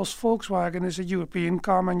 And, of course, Volkswagen is a European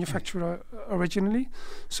car manufacturer originally.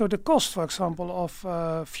 So the cost, for example,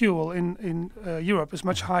 of fuel in Europe is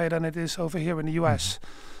much higher than it is over here in the US.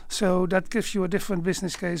 So that gives you a different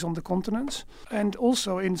business case on the continent. And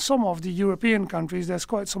also in some of the European countries, there's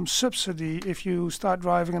quite some subsidy if you start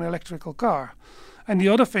driving an electrical car. And the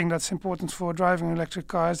other thing that's important for driving an electric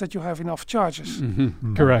car is that you have enough chargers.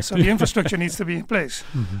 Correct. So the infrastructure needs to be in place.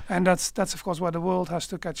 And that's of course where the world has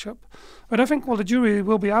to catch up. But I think, well, the jury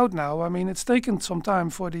will be out now. I mean, it's taken some time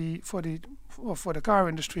for the car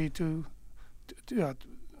industry to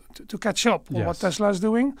catch up on what Tesla is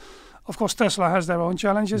doing. Of course, Tesla has their own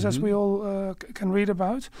challenges, as we all can read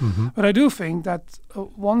about. But I do think that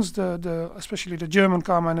once especially the German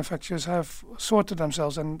car manufacturers have sorted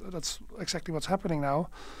themselves, and that's exactly what's happening now,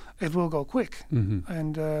 it will go quick.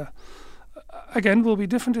 And again, will be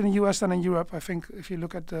different in the US than in Europe, I think, if you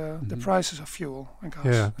look at the prices of fuel and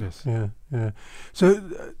cars. Yeah. So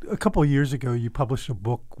a couple of years ago, you published a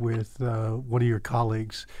book with one of your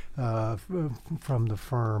colleagues from the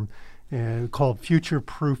firm, called Future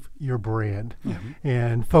Proof Your Brand,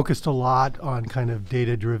 and focused a lot on kind of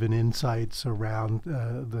data-driven insights around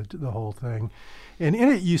the whole thing. And in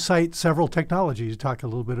it, you cite several technologies. You talk a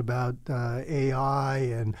little bit about AI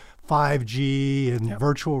and 5G and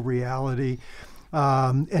virtual reality,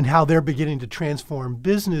 and how they're beginning to transform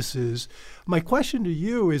businesses. My question to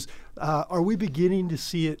you is, are we beginning to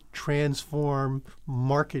see it transform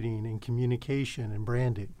marketing and communication and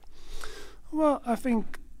branding? Well, I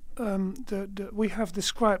think we have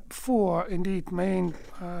described four indeed main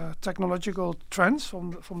technological trends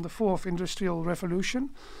from the fourth industrial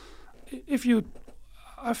revolution.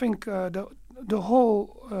 I think the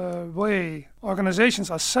whole way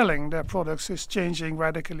organizations are selling their products is changing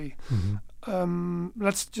radically.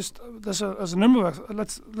 Let's do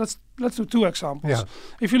two examples.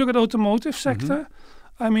 If you look at automotive sector,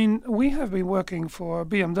 I mean, we have been working for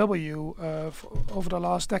BMW over the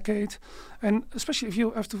last decade, and especially if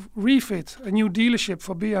you have to refit a new dealership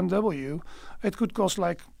for BMW, it could cost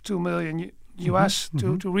like $2 million US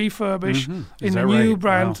to refurbish in a new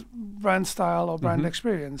brand style or brand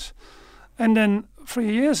experience. And then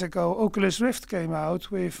 3 years ago, Oculus Rift came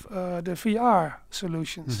out with the VR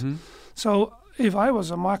solutions. So if I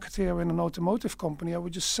was a marketer in an automotive company, I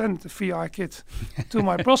would just send the VR kit to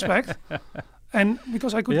my prospect. And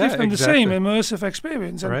because I could give them the same immersive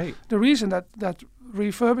experience. And the reason that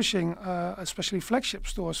refurbishing, especially flagship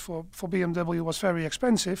stores for BMW was very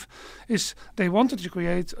expensive, is they wanted to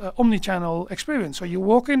create an omni-channel experience. So you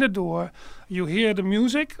walk in the door, you hear the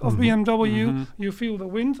music of BMW, you feel the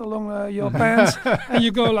wind along your pants, and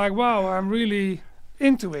you go like, wow, I'm really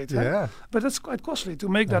into it. But it's quite costly to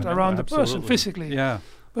make that around the person physically.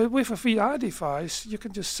 But with a VR device, you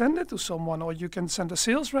can just send it to someone, or you can send a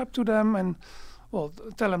sales rep to them and, well,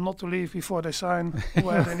 tell them not to leave before they sign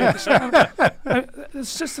where they need to sign.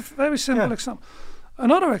 It's just a very simple example.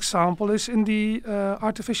 Another example is in the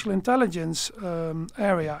artificial intelligence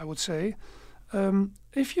area, I would say.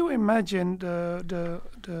 If you imagine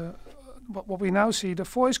what we now see, the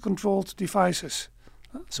voice-controlled devices.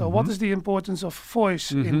 So what is the importance of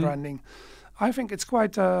voice in branding? I think it's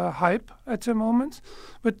quite a hype at the moment,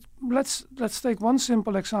 but let's take one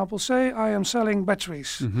simple example. Say I am selling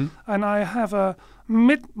batteries, and I have a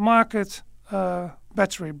mid-market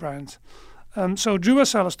battery brand. So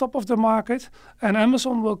Duracell is top of the market, and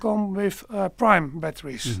Amazon will come with prime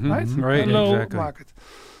batteries, right? A low market.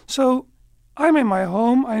 So I'm in my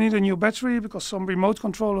home, I need a new battery because some remote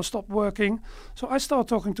controller stopped working. So I start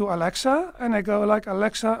talking to Alexa, and I go like,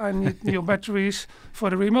 Alexa, I need new batteries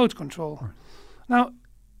for the remote control. Now,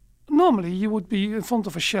 normally you would be in front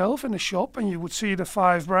of a shelf in a shop, and you would see the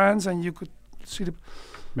 5 brands, and you could see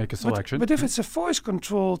make a selection. But if it's a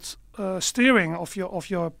voice-controlled steering of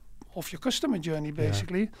your customer journey,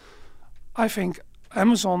 basically, I think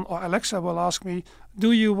Amazon or Alexa will ask me,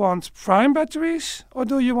 do you want prime batteries or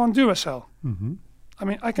do you want Duracell? I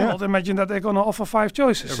mean, I cannot imagine that they're going to offer 5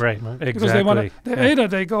 choices. Because either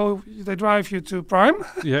they drive you to prime,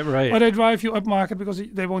 or they drive you up market because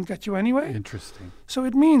they won't get you anyway. Interesting. So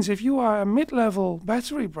it means if you are a mid-level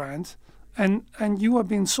battery brand and you are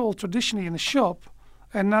being sold traditionally in a shop,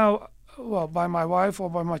 and now, well, by my wife or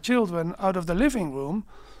by my children out of the living room,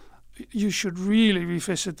 you should really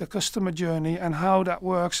revisit the customer journey and how that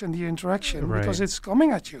works in the interaction, because it's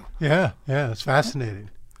coming at you. It's fascinating.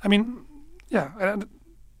 I mean, and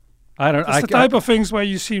it's the type of things where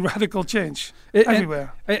you see radical change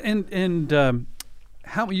everywhere. And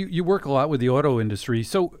how you work a lot with the auto industry.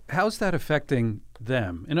 So how's that affecting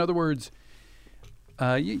them? In other words,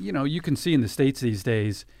 you can see in the States these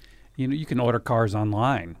days, you can order cars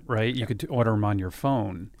online, right? You could order them on your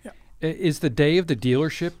phone. Yeah. Is the day of the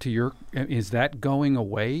dealership is that going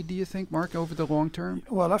away, do you think, Mark, over the long term?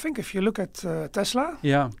 Well, I think if you look at Tesla.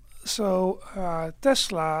 Yeah. So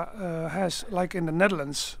Tesla has, like in the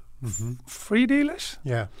Netherlands, 3 dealers.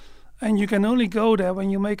 Yeah. And you can only go there when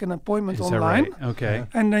you make an appointment Is online. that right? Okay.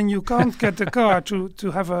 Yeah. And then you can't get the car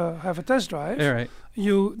to have a test drive. All right.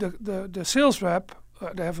 The sales rep,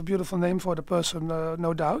 they have a beautiful name for the person,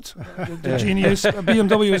 no doubt. The genius,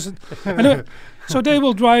 BMW is. Anyway, so they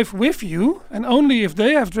will drive with you, and only if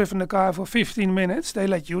they have driven the car for 15 minutes, they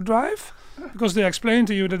let you drive, because they explain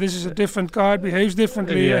to you that this is a different car, it behaves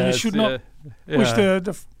differently, and you should not push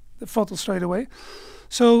the throttle straight away.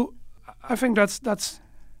 So I think that's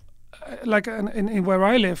like in where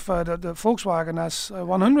I live, the Volkswagen has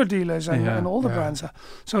 100 dealers and all the brands.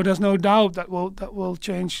 So there's no doubt that will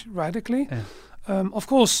change radically. Yeah. Of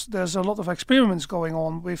course, there's a lot of experiments going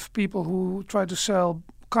on with people who try to sell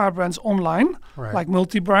car brands online, like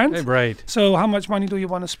multi-brand. Right. So how much money do you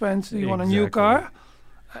want to spend? Do you want a new Exactly. car?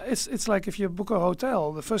 It's like if you book a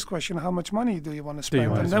hotel, the first question, how much money do you want to spend?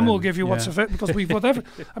 wanna And then we'll spend? give you what's Yeah. available, because we've whatever.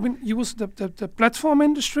 I mean, the platform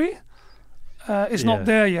industry is not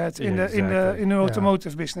there yet in the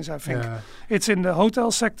automotive business. I think it's in the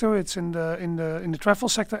hotel sector, it's in the travel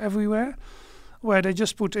sector everywhere, where they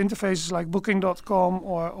just put interfaces like Booking.com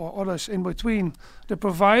or others in between the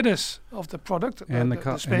providers of the product And the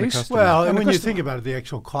the space. customer. Well, and And the when you customer. think about it, the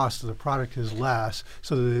actual cost of the product is less,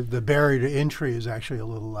 so the barrier to entry is actually a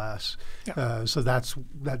little less. Yeah. So that's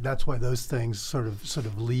why those things sort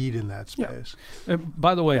of lead in that space.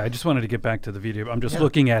 By the way, I just wanted to get back to the video. I'm just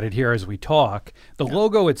looking at it here as we talk. The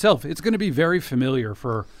logo itself, it's going to be very familiar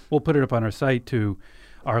we'll put it up on our site to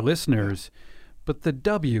our listeners. But the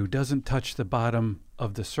W doesn't touch the bottom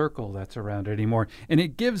of the circle that's around it anymore. And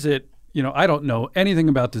it gives it, I don't know anything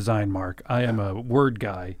about design, Mark. I am a word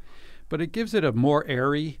guy. But it gives it a more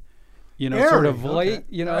airy, sort of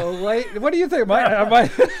light, light. What do you think?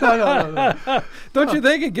 No. Don't you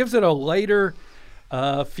think it gives it a lighter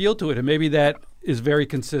feel to it? And maybe that is very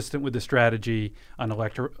consistent with the strategy on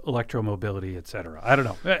electromobility, et cetera. I don't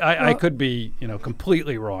know. I could be,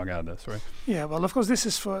 completely wrong on this, right? Yeah, well, of course, this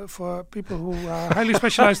is for people who are highly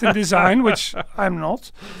specialized in design, which I'm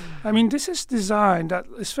not. I mean, this is design that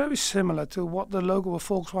is very similar to what the logo of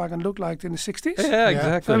Volkswagen looked like in the 60s. Yeah,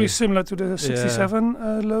 exactly. Very similar to the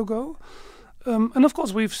 67 logo. And of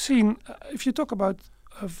course, we've seen, if you talk about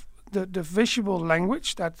the visual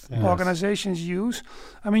language that organizations use,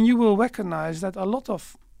 I mean, you will recognize that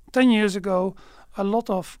 10 years ago, a lot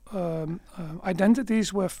of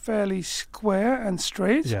identities were fairly square and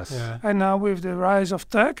straight. Yes. Yeah. And now with the rise of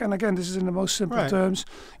tech, and again, this is in the most simple terms,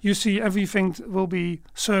 you see everything will be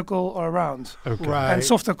circle or round. Okay. Right. And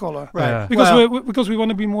softer color. Right. Yeah. Because we want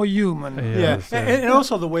to be more human. Yes, And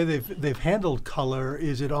also the way they've handled color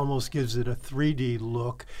is it almost gives it a 3D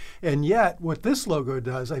look. And yet, what this logo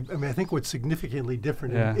does, I think what's significantly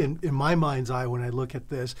different in my mind's eye when I look at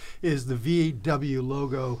this is the VW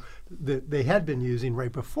logo that they had been using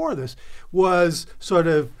right before this was sort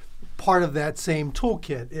of part of that same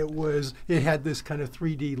toolkit. It had this kind of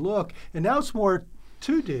 3D look, and now it's more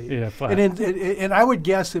 2D. Yeah, flat. And I would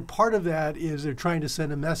guess that part of that is they're trying to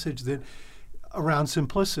send a message that around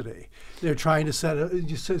simplicity. They're trying to set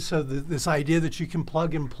this idea that you can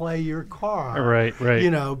plug and play your car. Right.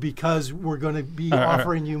 Because we're going to be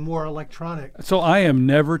offering you more electronic. So I am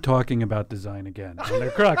never talking about design again on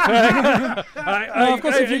the Crux. I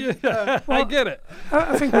get it.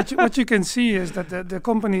 I think what you can see is that the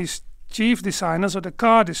company's chief designers or the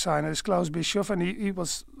car designer is Klaus Bischoff, and he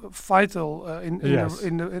was vital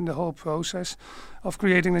in the whole process of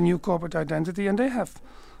creating the new corporate identity. And they have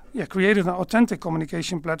created an authentic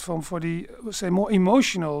communication platform for the, more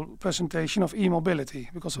emotional presentation of e-mobility,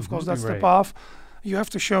 because of course that's the path. You have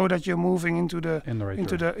to show that you're moving into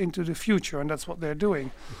the future, and that's what they're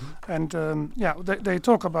doing. And they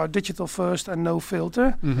talk about digital first and no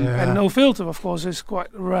filter. And no filter, of course, is quite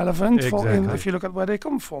relevant if you look at where they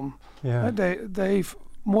come from. They've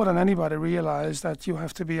more than anybody realized that you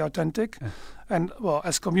have to be authentic, and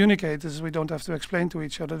as communicators, we don't have to explain to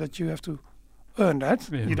each other that you have to earn that.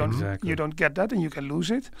 You don't get that, and you can lose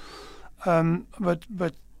it.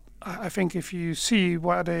 But I think if you see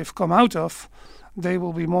where they've come out of, they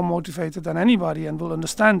will be more motivated than anybody and will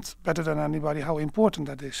understand better than anybody how important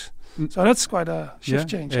that is. So that's quite a shift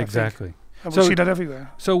change. Exactly. I think. And we see that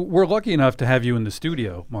everywhere. So we're lucky enough to have you in the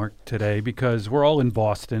studio, Mark, today, because we're all in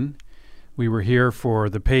Boston. we were here for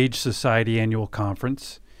the Page Society Annual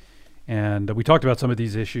Conference, and we talked about some of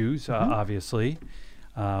these issues, obviously.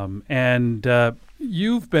 And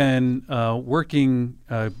you've been working,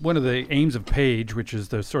 one of the aims of Page, which is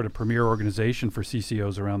the sort of premier organization for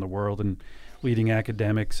CCOs around the world and leading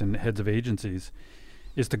academics and heads of agencies,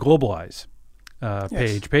 is to globalize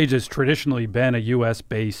Page. Page has traditionally been a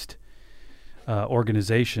U.S.-based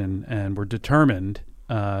organization, and we're determined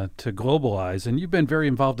to globalize. And you've been very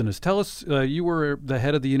involved in this. Tell us, you were the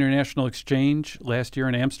head of the International Exchange last year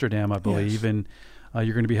in Amsterdam, I believe, and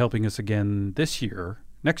you're going to be helping us again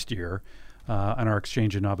next year, on our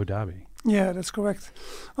exchange in Abu Dhabi. Yeah, that's correct.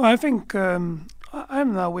 Well, I think I'm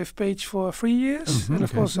now with Page for 3 years, and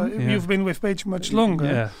of course you've been with Page much longer.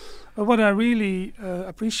 Yeah. But what I really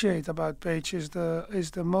appreciate about Page is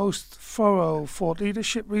the most thorough thought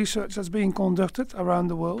leadership research that's being conducted around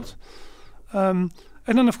the world.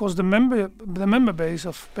 And then, of course, the member base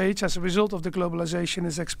of Page, as a result of the globalization,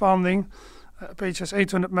 is expanding. Page has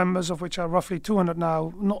 800 members, of which are roughly 200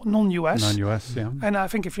 now non-US. Non-US, yeah. And I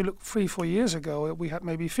think if you look 3-4 years ago, we had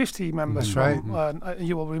maybe 50 members. That's right.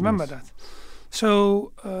 You will remember that.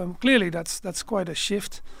 So clearly, that's quite a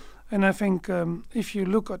shift. And I think if you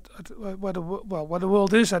look at where the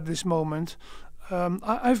world is at this moment,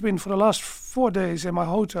 I've been for the last 4 days in my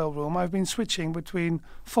hotel room. I've been switching between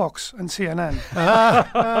Fox and CNN.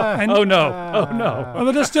 Oh no!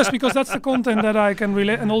 But that's just because that's the content that I can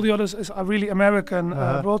relate, and all the others are really American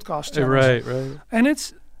broadcast channels. Right. And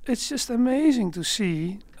it's just amazing to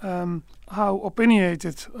see how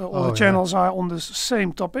opinionated all the channels are on the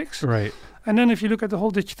same topics. Right. And then if you look at the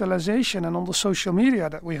whole digitalization and on the social media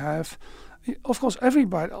that we have, of course,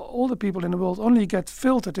 everybody, all the people in the world only get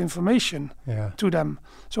filtered information to them.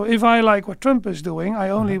 So if I like what Trump is doing, I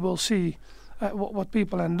only will see what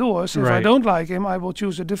people endorse. If I don't like him, I will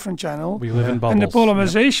choose a different channel. We live in bubbles. And the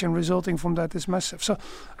polarization resulting from that is massive. So,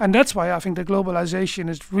 and that's why I think the globalization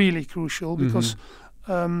is really crucial, because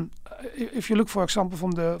if you look, for example,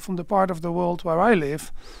 from the part of the world where I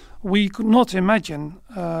live, we could not imagine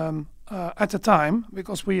at the time,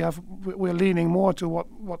 because we're leaning more to what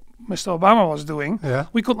Mr. Obama was doing. Yeah.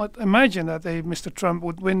 We could not imagine that Mr. Trump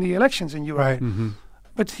would win the elections in Europe. Right.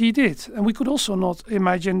 But he did, and we could also not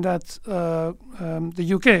imagine that the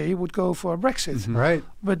UK would go for a Brexit. Right.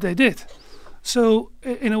 But they did. So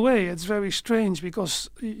in a way, it's very strange, because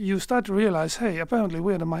you start to realize, hey, apparently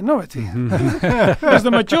we're the minority, because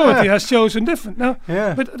the majority has chosen different. Now,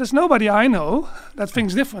 but there's nobody I know that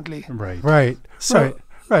thinks differently. Right. So.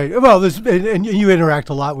 Right. Well, and you interact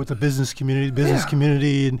a lot with the business community. The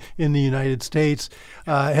community in the United States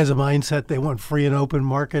has a mindset. They want free and open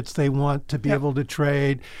markets. They want to be able to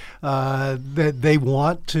trade. That they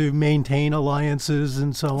want to maintain alliances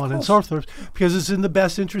and so on and so forth, because it's in the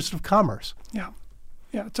best interest of commerce.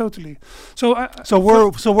 Yeah, totally. So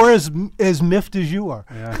we're as miffed as you are.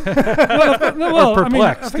 Well,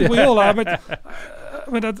 perplexed. I think we all are, but.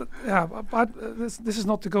 This is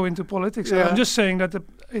not to go into politics. I'm just saying that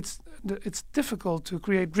it's difficult to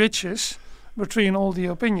create bridges between all the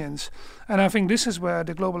opinions, and I think this is where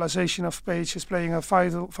the globalization of Page is playing a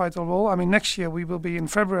vital role. I mean, next year in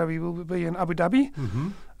February we will be in Abu Dhabi,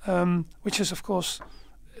 which is, of course,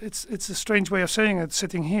 it's a strange way of saying it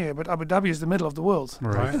sitting here, but Abu Dhabi is the middle of the world,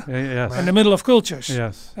 right? Yes. And the middle of cultures.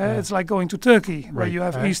 Yes. It's like going to Turkey, where you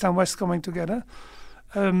have East and West coming together.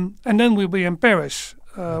 And then we'll be in Paris,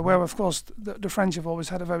 where, of course, the French have always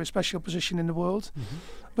had a very special position in the world.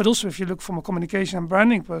 But also, if you look from a communication and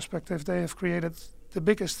branding perspective, they have created the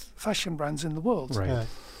biggest fashion brands in the world. Right.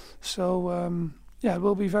 So, it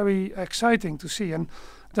will be very exciting to see. And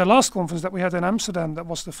the last conference that we had in Amsterdam, that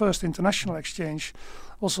was the first international exchange,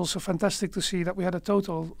 was also fantastic to see that we had a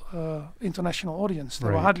total international audience.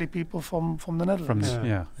 There were hardly people from the Netherlands.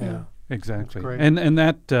 Exactly. And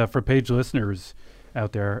that, for Page listeners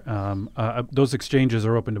out there, those exchanges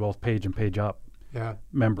are open to both Page and Page Up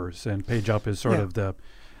members, and Page Up is sort of the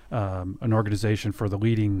an organization for the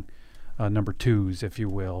leading number twos, if you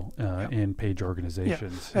will, in Page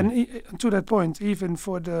organizations. And to that point, even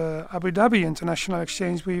for the Abu Dhabi International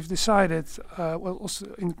Exchange, we've decided, also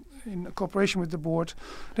in cooperation with the board,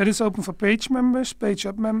 that it's open for Page members, Page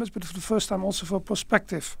Up members, but for the first time also for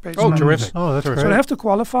prospective Page members. Terrific. That's great. So they have to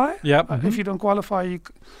qualify. If you don't qualify,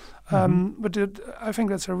 but I think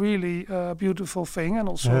that's a really beautiful thing, and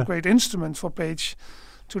also a great instrument for Page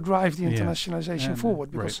to drive the internationalization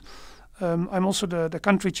forward, because I'm also the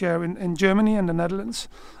country chair in Germany and the Netherlands.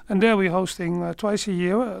 And there we're hosting twice a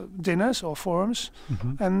year dinners or forums.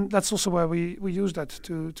 And that's also where we use that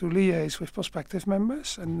to liaise with prospective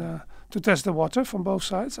members and to test the water from both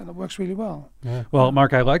sides. And it works really well. Yeah. Well,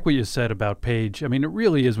 Marc, I like what you said about Paige. I mean, it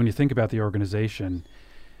really is, when you think about the organization,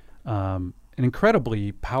 an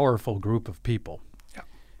incredibly powerful group of people.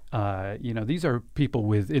 These are people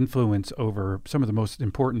with influence over some of the most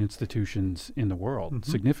important institutions in the world,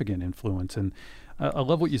 significant influence. And I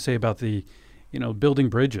love what you say about the, building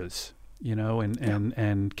bridges,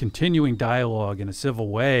 and continuing dialogue in a civil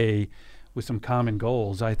way with some common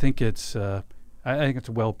goals. I think it's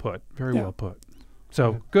well put, very well put.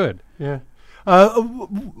 So good. Yeah.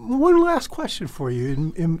 One last question for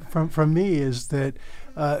you from me is that,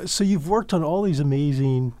 so you've worked on all these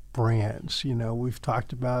amazing brands. We've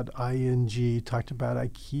talked about ING, talked about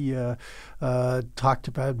IKEA, talked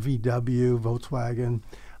about VW, Volkswagen.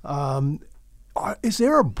 Is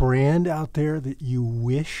there a brand out there that you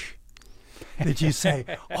wish that you say,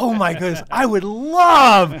 oh my goodness, I would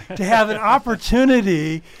love to have an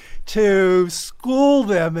opportunity to school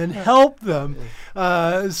them and help them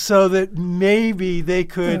so that maybe they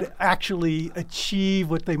could actually achieve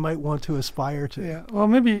what they might want to aspire to? Yeah, well,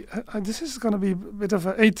 maybe this is going to be a bit of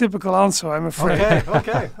an atypical answer, I'm afraid.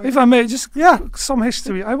 Okay. If I may, just some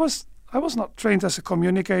history. I was not trained as a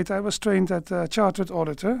communicator. I was trained as a chartered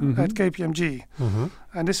auditor at KPMG.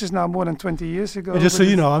 And this is now more than 20 years ago. And just so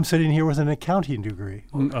you know, I'm sitting here with an accounting degree.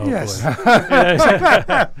 Yes.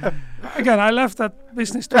 Again, I left that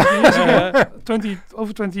business 20 years ago,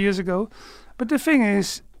 over 20 years ago. But the thing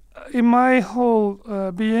is, in my whole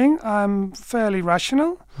being, I'm fairly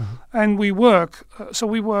rational. And we work,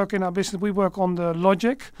 we work in our business, we work on the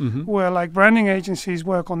logic, where like branding agencies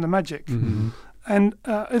work on the magic. And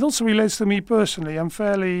it also relates to me personally. I'm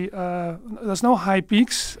fairly, there's no high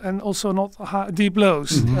peaks and also not deep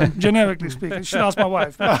lows, generically speaking. You should ask my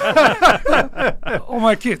wife. Or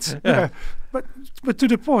my kids. Yeah. But to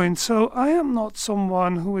the point, so I am not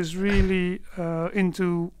someone who is really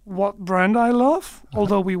into what brand I love,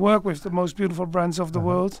 although we work with the most beautiful brands of the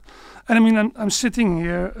world. And I mean, I'm sitting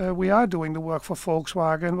here, we are doing the work for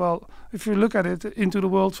Volkswagen. Well, if you look at it, into the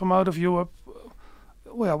world from out of Europe,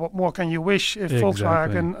 well, what more can you wish if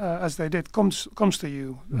Volkswagen, as they did, comes to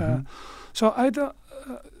you? So I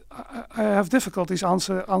have difficulties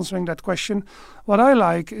answering that question. What I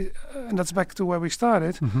like, and that's back to where we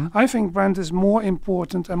started, I think brand is more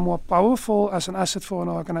important and more powerful as an asset for an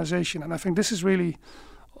organization. And I think this is really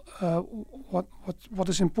what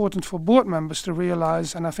is important for board members to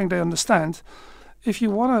realize, and I think they understand. If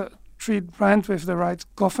you want to treat brand with the right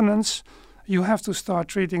governance, you have to start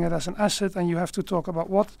treating it as an asset, and you have to talk about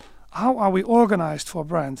how are we organized for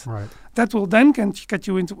brand. Right. That will then get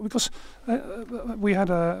you into, because we had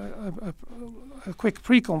a quick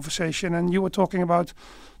pre-conversation, and you were talking about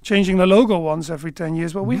changing the logo once every 10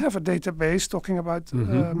 years. Well, we have a database talking about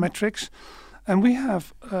metrics, and we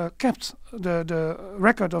have kept the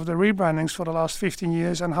record of the rebrandings for the last 15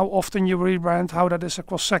 years and how often you rebrand, how that is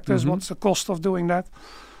across sectors, what's the cost of doing that,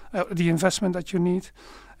 the investment that you need.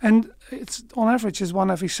 And it's on average is one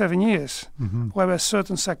every 7 years, whereas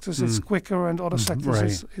certain sectors it's quicker and other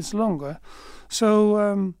sectors it's longer.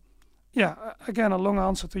 So again, a long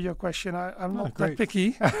answer to your question. I'm not that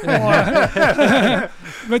picky,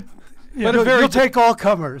 but you'll take all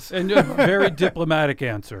comers. And a very diplomatic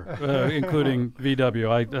answer, including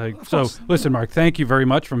VW. So listen, Marc, thank you very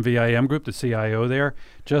much from VIM Group, the CIO there,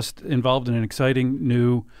 just involved in an exciting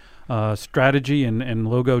new strategy and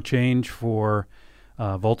logo change for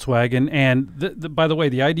Volkswagen. And by the way,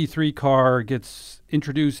 the ID3 car gets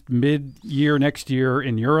introduced mid-year next year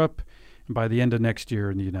in Europe, and by the end of next year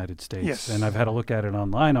in the United States. Yes. And I've had a look at it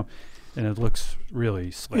online, and it looks really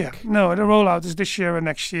slick. Yeah, no, the rollout is this year and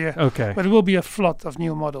next year. Okay. But it will be a flood of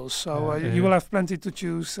new models, so you will have plenty to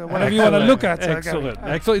choose. Whatever you want to look at. Excellent.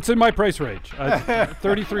 Excellent. It's in my price range.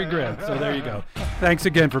 33 grand. So there you go. Thanks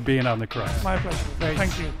again for being on the Crux. My pleasure.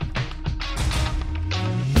 Thank you.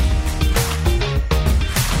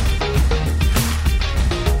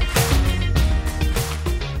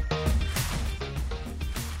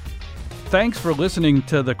 Thanks for listening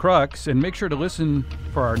to The Crux, and make sure to listen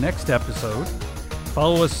for our next episode.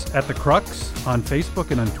 Follow us at The Crux on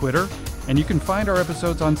Facebook and on Twitter, and you can find our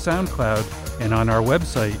episodes on SoundCloud and on our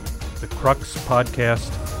website,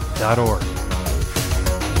 thecruxpodcast.org.